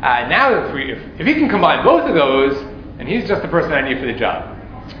 Now, if he can combine both of those, and he's just the person I need for the job.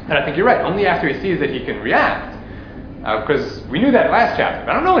 And I think you're right. Only after he sees that he can react, because we knew that last chapter,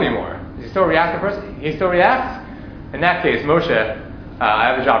 but I don't know anymore. Is he still a reactive person? He still reacts? In that case, Moshe, I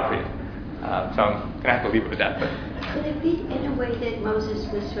have a job for you. So I'm going to have to leave it with that. But. Could it be in a way that Moses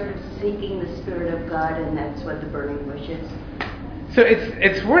was sort of seeking the Spirit of God, and that's what the burning bush is? So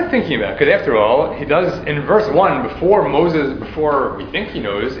it's worth thinking about, because after all, he does, in verse 1, before we think he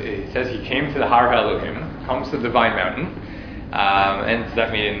knows, he says he came to the Har Elohim, comes to the divine mountain, and does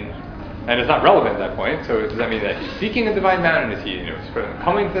that mean, and it's not relevant at that point, so does that mean that he's seeking a divine mountain? Is he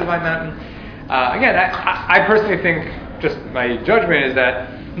coming to the divine mountain? Again, I personally think, just my judgment is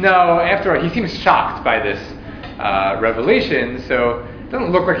that, no, after all, he seems shocked by this revelation, so it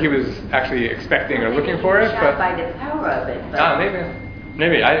doesn't look like he was actually expecting or looking for it. But by the power of it.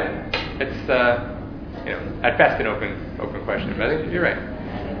 Maybe. It's at best an open question, but I think you're right. I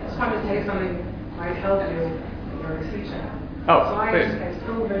just wanted to say something might help you in your teaching. Oh, Science please. has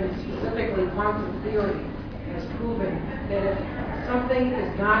proven, specifically quantum theory, has proven that if something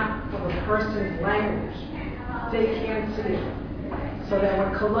is not of a person's language, they can't see it. So that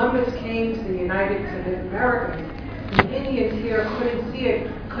when Columbus came to the Americans, the Indians here couldn't see it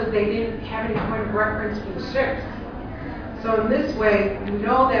because they didn't have any point of reference for the ships. So in this way, we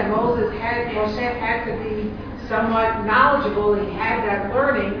know that Moshe had to be somewhat knowledgeable. He had that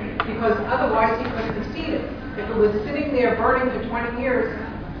learning because otherwise he couldn't have seen it. If it was sitting there burning for 20 years,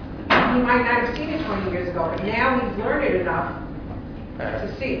 he might not have seen it 20 years ago. But now he's learned it enough to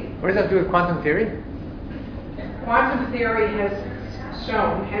see it. What does that do with quantum theory? Quantum theory has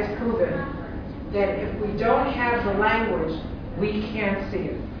proven that if we don't have the language, we can't see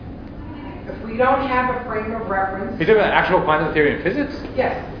it. If we don't have a frame of reference... You're talking about actual quantum theory in physics?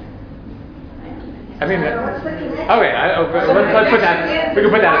 Yes. I mean, let's put that, we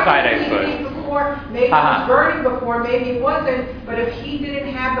can put that aside, I suppose. Maybe it was burning before, maybe it wasn't, but if he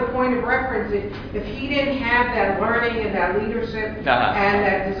didn't have the point of reference, if he didn't have that learning and that leadership and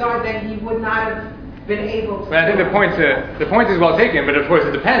that desire, then he would not have been able to... But I think the point is well taken, but of course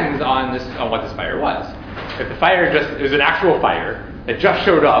it depends on what this fire was. If the fire is an actual fire that just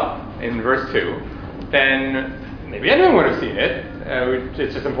showed up in verse 2, then maybe anyone would have seen it.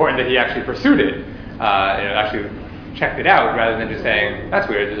 It's just important that he actually pursued it, actually checked it out, rather than just saying, that's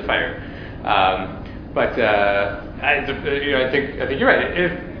weird, there's a fire. I think you're right.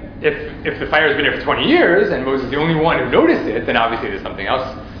 If the fire has been there for 20 years and Moses is the only one who noticed it, then obviously there's something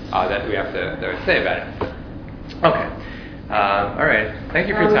else that we have to say about it. Okay. All right. Thank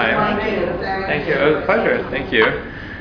you for your time. Thank you. Thank you. It was a pleasure. Thank you.